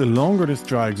 But the longer this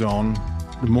drags on,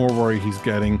 the more worried he's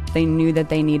getting. They knew that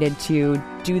they needed to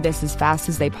do this as fast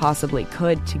as they possibly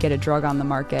could to get a drug on the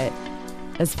market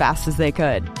as fast as they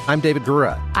could. I'm David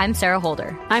Gura. I'm Sarah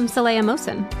Holder. I'm Saleha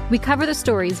Mohsen. We cover the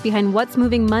stories behind what's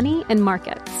moving money and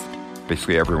markets.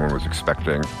 Basically, everyone was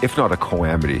expecting, if not a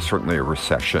calamity, certainly a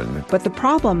recession. But the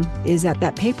problem is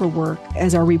that paperwork,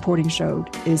 as our reporting showed,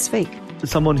 is fake.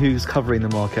 As someone who's covering the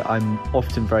market, I'm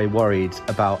often very worried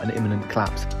about an imminent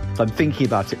collapse. So I'm thinking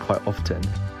about it quite often.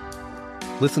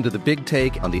 Listen to The Big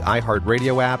Take on the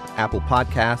iHeartRadio app, Apple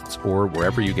Podcasts, or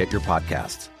wherever you get your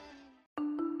podcasts.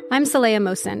 I'm Saleha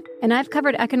Mohsen, and I've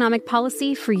covered economic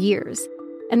policy for years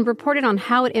and reported on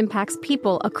how it impacts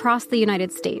people across the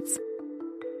United States.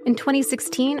 In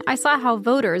 2016, I saw how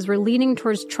voters were leaning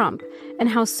towards Trump and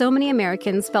how so many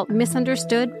Americans felt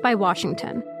misunderstood by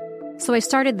Washington. So I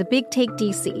started The Big Take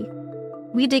DC.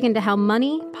 We dig into how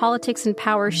money, politics, and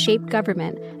power shape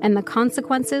government and the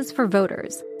consequences for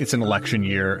voters. It's an election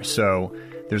year, so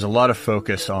there's a lot of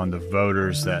focus on the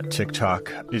voters that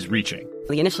TikTok is reaching.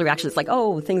 The initial reaction is like,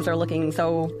 oh, things are looking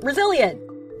so resilient.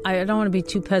 I don't want to be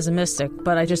too pessimistic,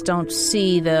 but I just don't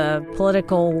see the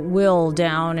political will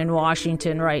down in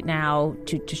Washington right now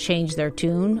to change their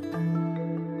tune.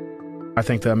 I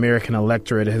think the American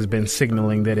electorate has been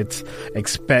signaling that it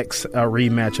expects a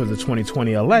rematch of the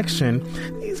 2020 election.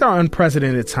 These are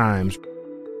unprecedented times.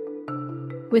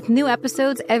 With new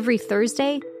episodes every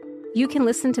Thursday, you can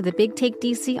listen to The Big Take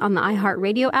DC on the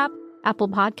iHeartRadio app, Apple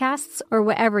Podcasts, or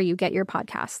wherever you get your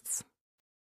podcasts.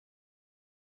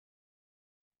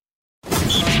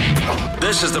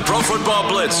 This is the Pro Football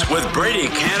Blitz with Brady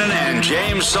Cannon and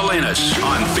James Salinas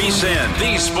on VSiN,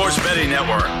 the Sports Betting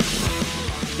Network.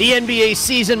 The NBA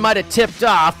season might have tipped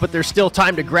off, but there's still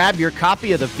time to grab your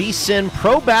copy of the VSiN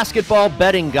Pro Basketball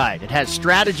Betting Guide. It has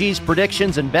strategies,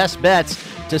 predictions, and best bets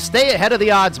to stay ahead of the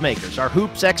odds makers. Our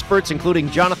hoops experts, including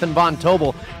Jonathan Von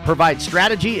Tobel, provide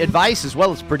strategy, advice, as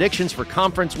well as predictions for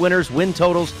conference winners, win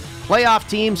totals, playoff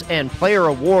teams, and player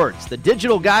awards. The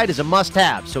digital guide is a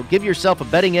must-have, so give yourself a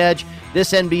betting edge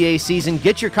this NBA season.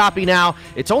 Get your copy now.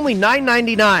 It's only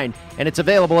 $9.99, and it's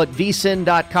available at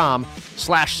vsin.com.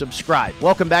 YouTube.com/subscribe.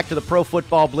 Welcome back to the Pro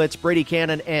Football Blitz. Brady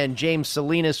Cannon and James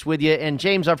Salinas with you. And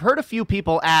James, I've heard a few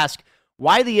people ask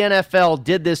why the NFL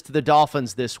did this to the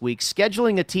Dolphins this week,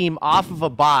 scheduling a team off of a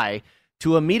bye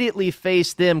to immediately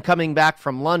face them coming back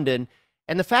from London.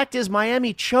 And the fact is,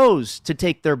 Miami chose to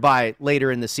take their bye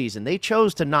later in the season. They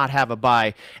chose to not have a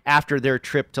bye after their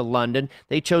trip to London.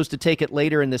 They chose to take it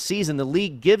later in the season. The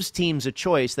league gives teams a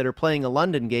choice that are playing a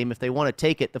London game if they want to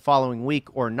take it the following week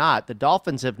or not. The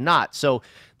Dolphins have not. So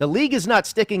the league is not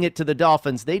sticking it to the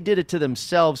Dolphins. They did it to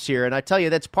themselves here. And I tell you,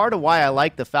 that's part of why I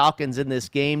like the Falcons in this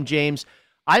game, James.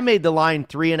 I made the line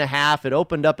 3.5. It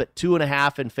opened up at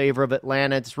 2.5 in favor of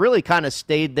Atlanta. It's really kind of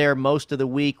stayed there most of the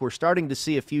week. We're starting to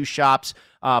see a few shops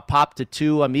pop to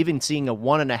 2. I'm even seeing a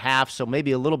 1.5, so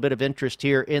maybe a little bit of interest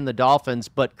here in the Dolphins.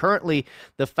 But currently,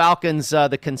 the Falcons,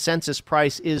 the consensus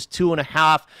price is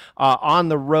 2.5 on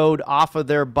the road off of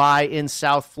their bye in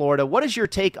South Florida. What is your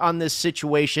take on this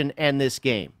situation and this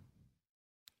game?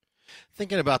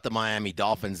 Thinking about the Miami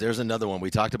Dolphins, there's another one. We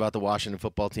talked about the Washington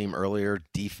football team earlier,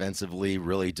 defensively,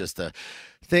 really just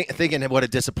thinking what a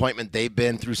disappointment they've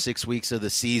been through 6 weeks of the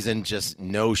season, just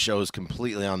no shows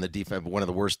completely on the defense, one of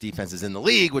the worst defenses in the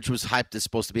league, which was hyped as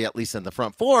supposed to be, at least in the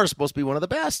front four, supposed to be one of the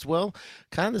best. Well,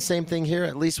 kind of the same thing here,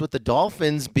 at least with the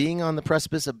Dolphins being on the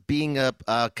precipice of being a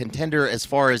contender as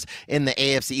far as in the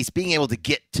AFC East, being able to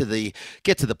get to the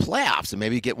playoffs and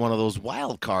maybe get one of those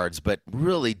wild cards, but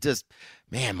really just,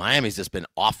 man, Miami's just been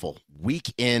awful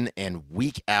week in and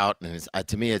week out. And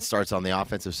to me, it starts on the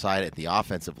offensive side at the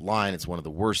offensive line. It's one of the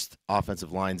worst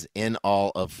offensive lines in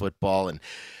all of football. And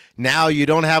now you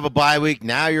don't have a bye week.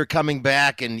 Now you're coming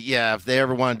back. And, yeah, if they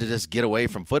ever wanted to just get away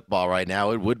from football right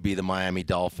now, it would be the Miami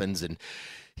Dolphins. And,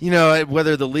 you know,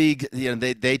 whether the league, you know,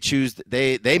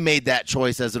 they made that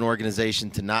choice as an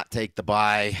organization to not take the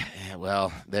bye.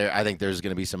 Well, I think there's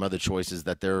going to be some other choices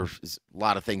that there's a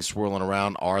lot of things swirling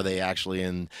around. Are they actually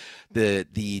in the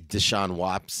Deshaun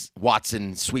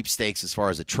Watson sweepstakes as far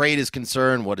as a trade is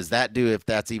concerned? What does that do if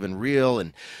that's even real?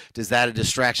 And is that a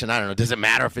distraction? I don't know. Does it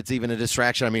matter if it's even a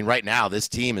distraction? I mean, right now, this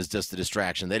team is just a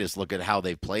distraction. They just look at how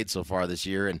they've played so far this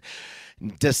year, and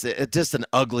just an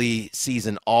ugly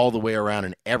season all the way around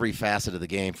in every facet of the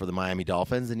game for the Miami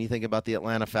Dolphins. And you think about the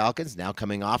Atlanta Falcons now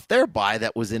coming off their bye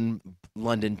that was in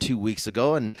London 2 weeks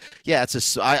ago. And, yeah,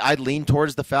 I'd lean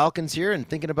towards the Falcons here, and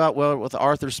thinking about, well, with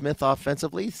Arthur Smith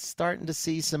offensively, starting to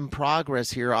see some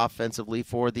progress here offensively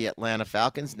for the Atlanta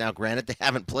Falcons. Now, granted, they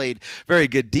haven't played very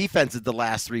good defenses the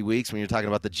last 3 weeks when you're talking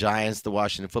about the Giants, the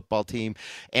Washington football team,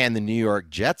 and the New York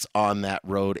Jets on that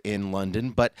road in London.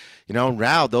 But, you know,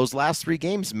 now those last 3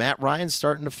 games, Matt Ryan's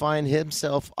starting to find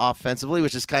himself offensively,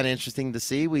 which is kind of interesting to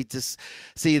see. We just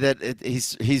see that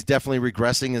he's definitely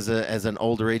regressing as an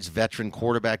older age veteran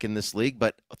quarterback in this league,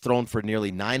 but thrown for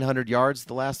nearly 900 yards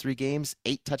the last 3 games,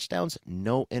 8 touchdowns,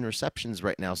 no interceptions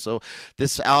right now. So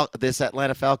this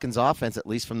Atlanta Falcons offense, at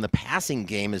least from the passing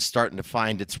game, is starting to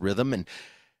find its rhythm, and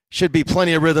should be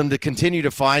plenty of rhythm to continue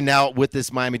to find now with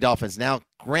this Miami Dolphins. Now,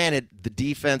 granted, the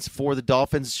defense for the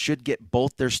Dolphins should get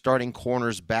both their starting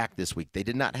corners back this week. They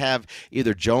did not have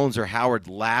either Jones or Howard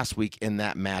last week in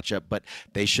that matchup, but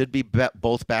they should be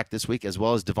both back this week, as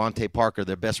well as Devontae Parker,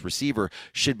 their best receiver,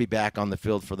 should be back on the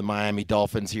field for the Miami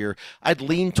Dolphins here. I'd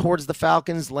lean towards the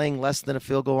Falcons, laying less than a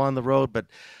field goal on the road, but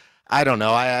I don't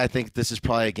know. I think this is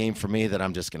probably a game for me that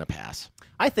I'm just going to pass.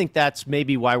 I think that's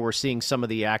maybe why we're seeing some of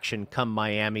the action come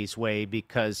Miami's way,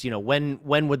 because, you know, when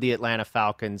would the Atlanta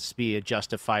Falcons be a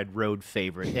justified road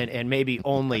favorite? And maybe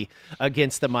only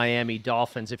against the Miami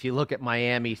Dolphins. If you look at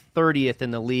Miami, 30th in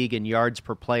the league in yards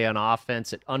per play on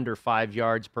offense at under 5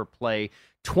 yards per play,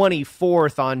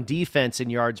 24th on defense in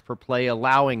yards per play,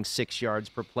 allowing 6 yards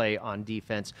per play on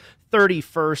defense,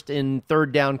 31st in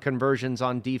third down conversions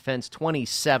on defense,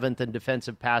 27th in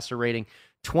defensive passer rating,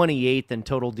 28th in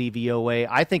total DVOA.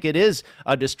 I think it is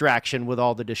a distraction with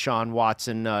all the Deshaun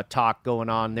Watson talk going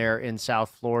on there in South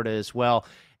Florida as well.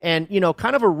 And, you know,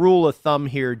 kind of a rule of thumb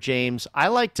here, James, I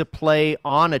like to play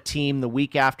on a team the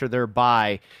week after their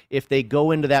bye if they go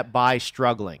into that bye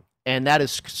struggling. And that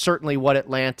is certainly what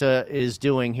Atlanta is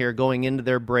doing here, going into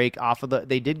their break off of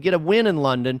they did get a win in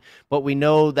London, but we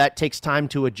know that takes time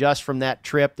to adjust from that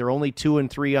trip. They're only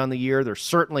 2-3 on the year. They're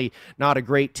certainly not a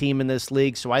great team in this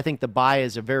league. So I think the bye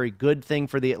is a very good thing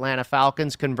for the Atlanta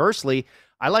Falcons. Conversely,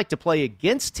 I like to play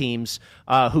against teams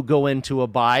who go into a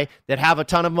bye that have a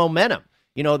ton of momentum.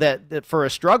 You know, that for a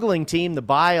struggling team, the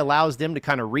bye allows them to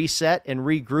kind of reset and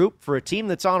regroup. For a team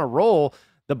that's on a roll,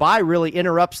 the bye really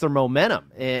interrupts their momentum.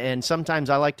 And sometimes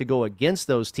I like to go against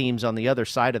those teams on the other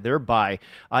side of their bye.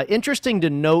 Interesting to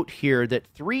note here that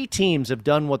 3 teams have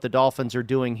done what the Dolphins are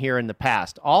doing here in the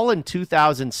past. All in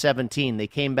 2017, they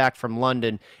came back from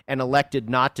London and elected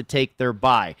not to take their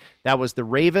bye. That was the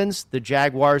Ravens, the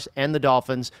Jaguars, and the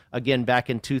Dolphins, again, back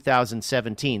in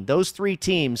 2017. Those 3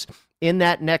 teams in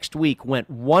that next week went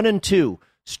 1-2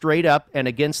 straight up and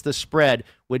against the spread,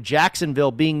 with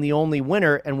Jacksonville being the only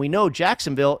winner. And we know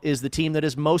Jacksonville is the team that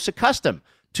is most accustomed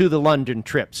to the London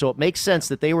trip. So it makes sense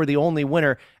that they were the only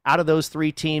winner out of those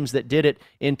 3 teams that did it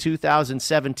in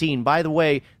 2017. By the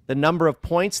way, the number of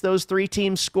points those 3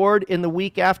 teams scored in the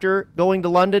week after going to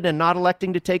London and not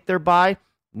electing to take their bye,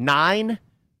 9,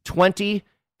 20,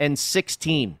 and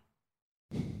 16.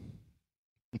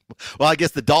 Well, I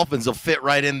guess the Dolphins will fit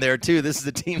right in there, too. This is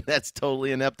a team that's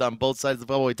totally inept on both sides of the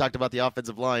ball. We talked about the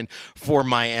offensive line for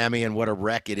Miami and what a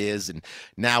wreck it is. And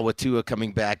now with Tua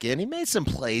coming back in, he made some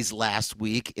plays last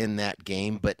week in that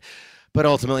game, but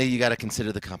ultimately you got to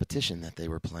consider the competition that they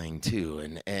were playing, too.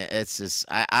 And it's just,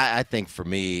 I think for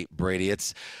me, Brady,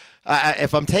 it's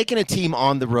if I'm taking a team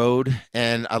on the road,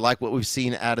 and I like what we've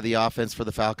seen out of the offense for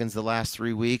the Falcons the last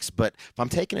 3 weeks, but if I'm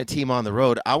taking a team on the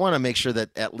road, I want to make sure that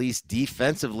at least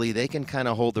defensively they can kind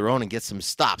of hold their own and get some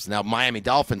stops. Now, Miami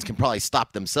Dolphins can probably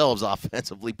stop themselves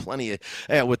offensively plenty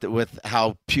with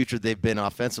how putrid they've been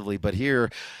offensively, but here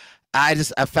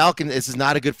this is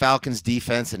not a good Falcons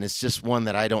defense, and it's just one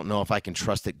that I don't know if I can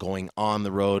trust it going on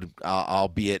the road,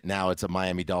 albeit now it's a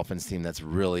Miami Dolphins team that's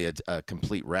really a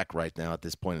complete wreck right now at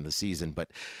this point in the season. But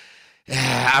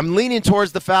I'm leaning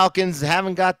towards the Falcons.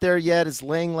 Haven't got there yet. It's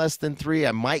laying less than 3.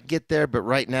 I might get there, but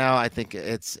right now I think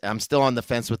I'm still on the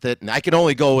fence with it, and I can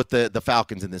only go with the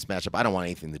Falcons in this matchup. I don't want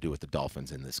anything to do with the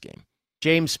Dolphins in this game.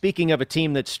 James, speaking of a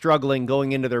team that's struggling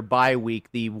going into their bye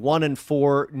week, the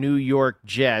 1-4 New York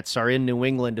Jets are in New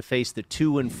England to face the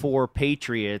 2-4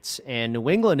 Patriots, and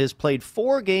New England has played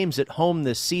 4 games at home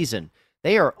this season.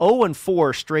 They are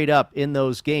 0-4 straight up in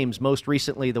those games, most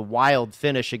recently the wild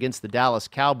finish against the Dallas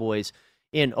Cowboys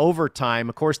in overtime.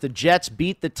 Of course, the Jets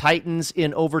beat the Titans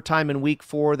in overtime in Week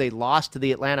 4. They lost to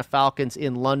the Atlanta Falcons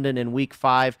in London in Week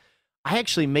 5. I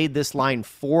actually made this line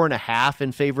 4.5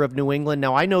 in favor of New England.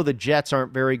 Now, I know the Jets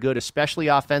aren't very good, especially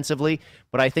offensively,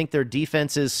 but I think their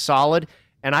defense is solid,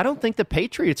 and I don't think the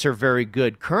Patriots are very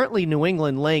good. Currently, New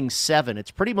England laying 7.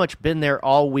 It's pretty much been there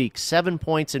all week. 7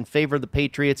 points in favor of the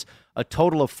Patriots, a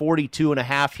total of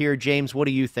 42.5 here. James, what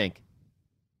do you think?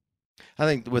 I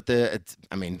think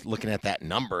looking at that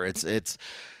number, it's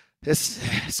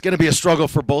going to be a struggle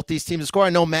for both these teams to score.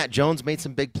 I know Matt Jones made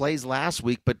some big plays last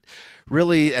week, but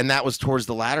really, and that was towards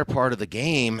the latter part of the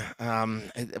game.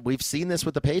 We've seen this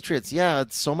with the Patriots. Yeah,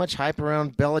 it's so much hype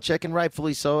around Belichick, and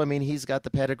rightfully so. I mean, he's got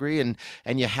the pedigree, and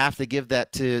you have to give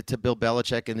that to Bill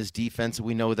Belichick and his defense.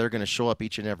 We know they're going to show up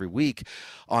each and every week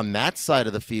on that side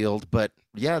of the field, but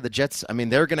yeah, the Jets,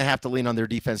 they're going to have to lean on their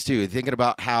defense too. Thinking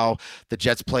about how the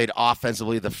Jets played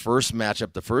offensively the first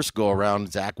matchup, the first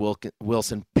go-around, Zach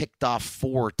Wilson picked off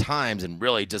 4 times and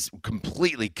really just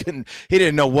completely he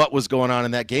didn't know what was going on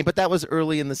in that game, but that was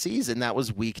early in the season. That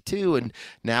was week 2, and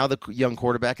now the young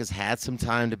quarterback has had some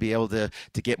time to be able to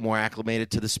get more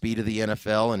acclimated to the speed of the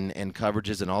NFL and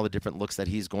coverages and all the different looks that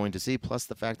he's going to see, plus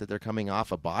the fact that they're coming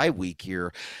off a bye week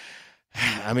here.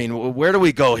 Where do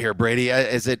we go here, Brady?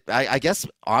 I guess,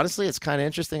 honestly, it's kind of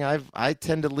interesting. I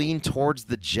tend to lean towards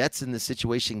the Jets in this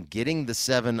situation, getting the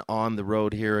 7 on the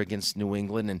road here against New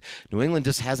England, and New England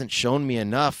just hasn't shown me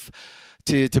enough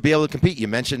to be able to compete. You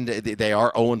mentioned they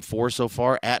are 0-4 so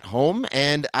far at home,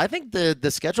 and I think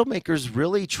the schedule makers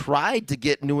really tried to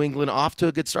get New England off to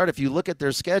a good start. If you look at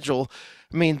their schedule,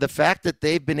 the fact that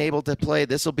they've been able to play,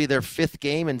 this will be their 5th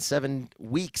game in 7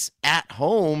 weeks at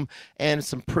home, and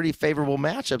some pretty favorable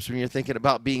matchups when you're thinking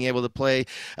about being able to play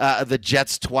the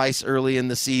Jets twice early in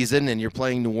the season, and you're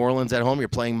playing New Orleans at home, you're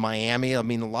playing Miami. A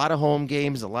lot of home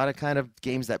games, a lot of kind of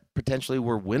games that potentially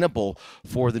were winnable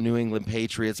for the New England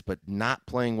Patriots, but not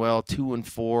playing well.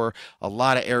 2-4, a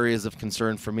lot of areas of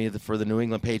concern for me for the New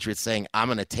England Patriots, saying I'm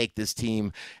going to take this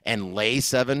team and lay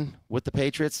 7 with the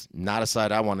Patriots. Not a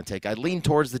side I want to take. I lean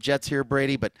towards the Jets here,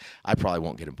 Brady, but I probably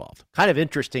won't get involved. Kind of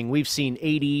interesting. We've seen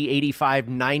 80, 85,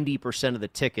 90% of the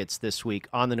tickets this week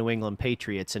on the New England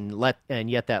Patriots,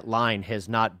 and yet that line has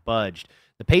not budged.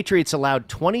 The Patriots allowed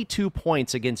 22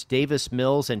 points against Davis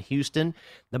Mills and Houston.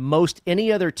 The most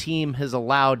any other team has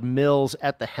allowed Mills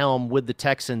at the helm with the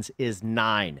Texans is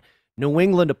 9. New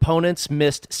England opponents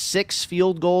missed 6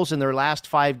 field goals in their last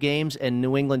 5 games, and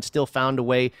New England still found a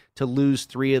way to lose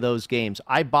 3 of those games.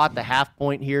 I bought the half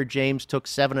point here. James took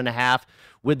 7.5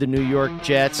 with the New York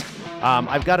Jets.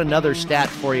 I've got another stat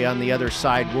for you on the other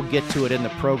side. We'll get to it in the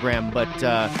program, but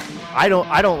I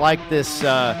don't like this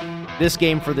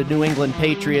game for the New England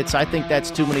Patriots. I think that's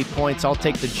too many points. I'll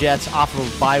take the Jets off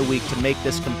of a bye week to make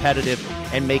this competitive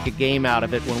and make a game out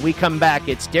of it. When we come back,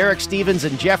 it's Derek Stevens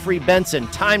and Jeffrey Benson.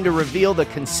 Time to reveal the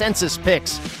consensus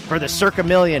picks for the Circa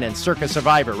Million and Circa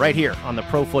Survivor right here on the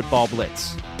Pro Football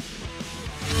Blitz.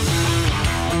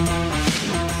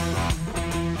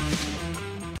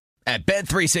 At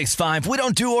Bet365, we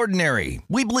don't do ordinary.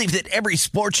 We believe that every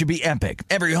sport should be epic.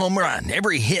 Every home run,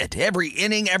 every hit, every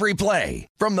inning, every play.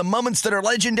 From the moments that are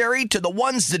legendary to the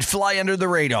ones that fly under the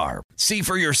radar. See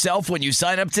for yourself when you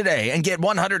sign up today and get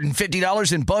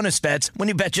 $150 in bonus bets when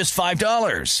you bet just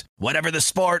 $5. Whatever the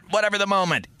sport, whatever the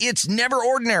moment, it's never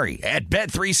ordinary at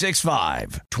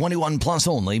Bet365. 21 plus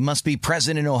only. Must be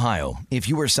present in Ohio. If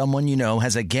you or someone you know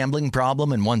has a gambling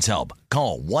problem and wants help,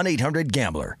 call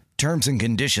 1-800-GAMBLER. Terms and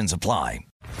conditions apply.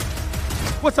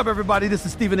 What's up, everybody? This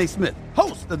is Stephen A. Smith,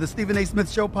 host of the Stephen A.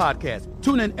 Smith Show podcast.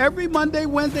 Tune in every Monday,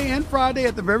 Wednesday, and Friday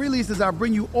at the very least as I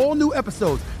bring you all new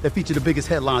episodes that feature the biggest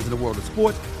headlines in the world of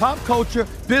sports, pop culture,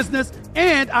 business,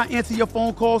 and I answer your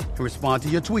phone calls and respond to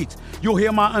your tweets. You'll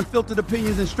hear my unfiltered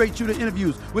opinions and straight-shooter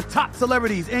interviews with top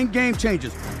celebrities and game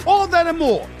changers. All that and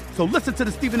more. So listen to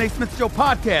the Stephen A. Smith Show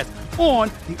podcast on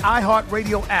the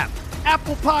iHeartRadio app,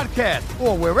 Apple Podcasts,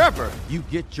 or wherever you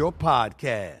get your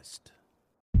podcast.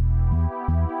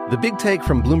 The Big Take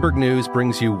from Bloomberg News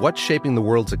brings you what's shaping the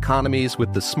world's economies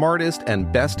with the smartest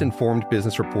and best-informed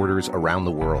business reporters around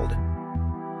the world.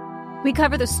 We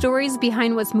cover the stories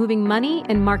behind what's moving money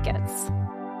and markets.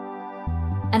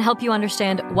 And help you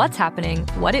understand what's happening,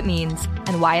 what it means,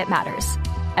 and why it matters.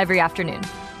 Every afternoon.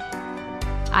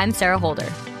 I'm Sarah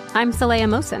Holder. I'm Saleha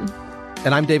Mohsin.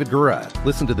 And I'm David Gura.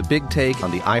 Listen to The Big Take on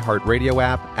the iHeartRadio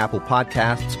app, Apple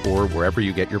Podcasts, or wherever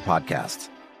you get your podcasts.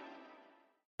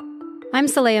 I'm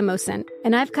Saleha Mohsin,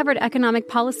 and I've covered economic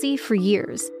policy for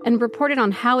years and reported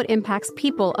on how it impacts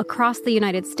people across the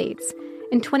United States.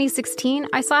 In 2016,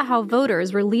 I saw how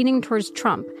voters were leaning towards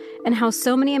Trump and how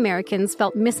so many Americans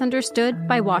felt misunderstood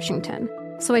by Washington.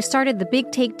 So I started The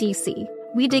Big Take DC.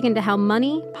 We dig into how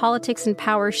money, politics, and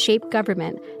power shape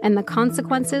government and the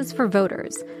consequences for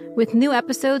voters. With new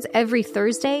episodes every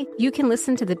Thursday, you can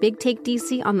listen to The Big Take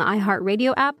DC on the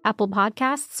iHeartRadio app, Apple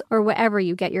Podcasts, or wherever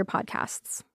you get your podcasts.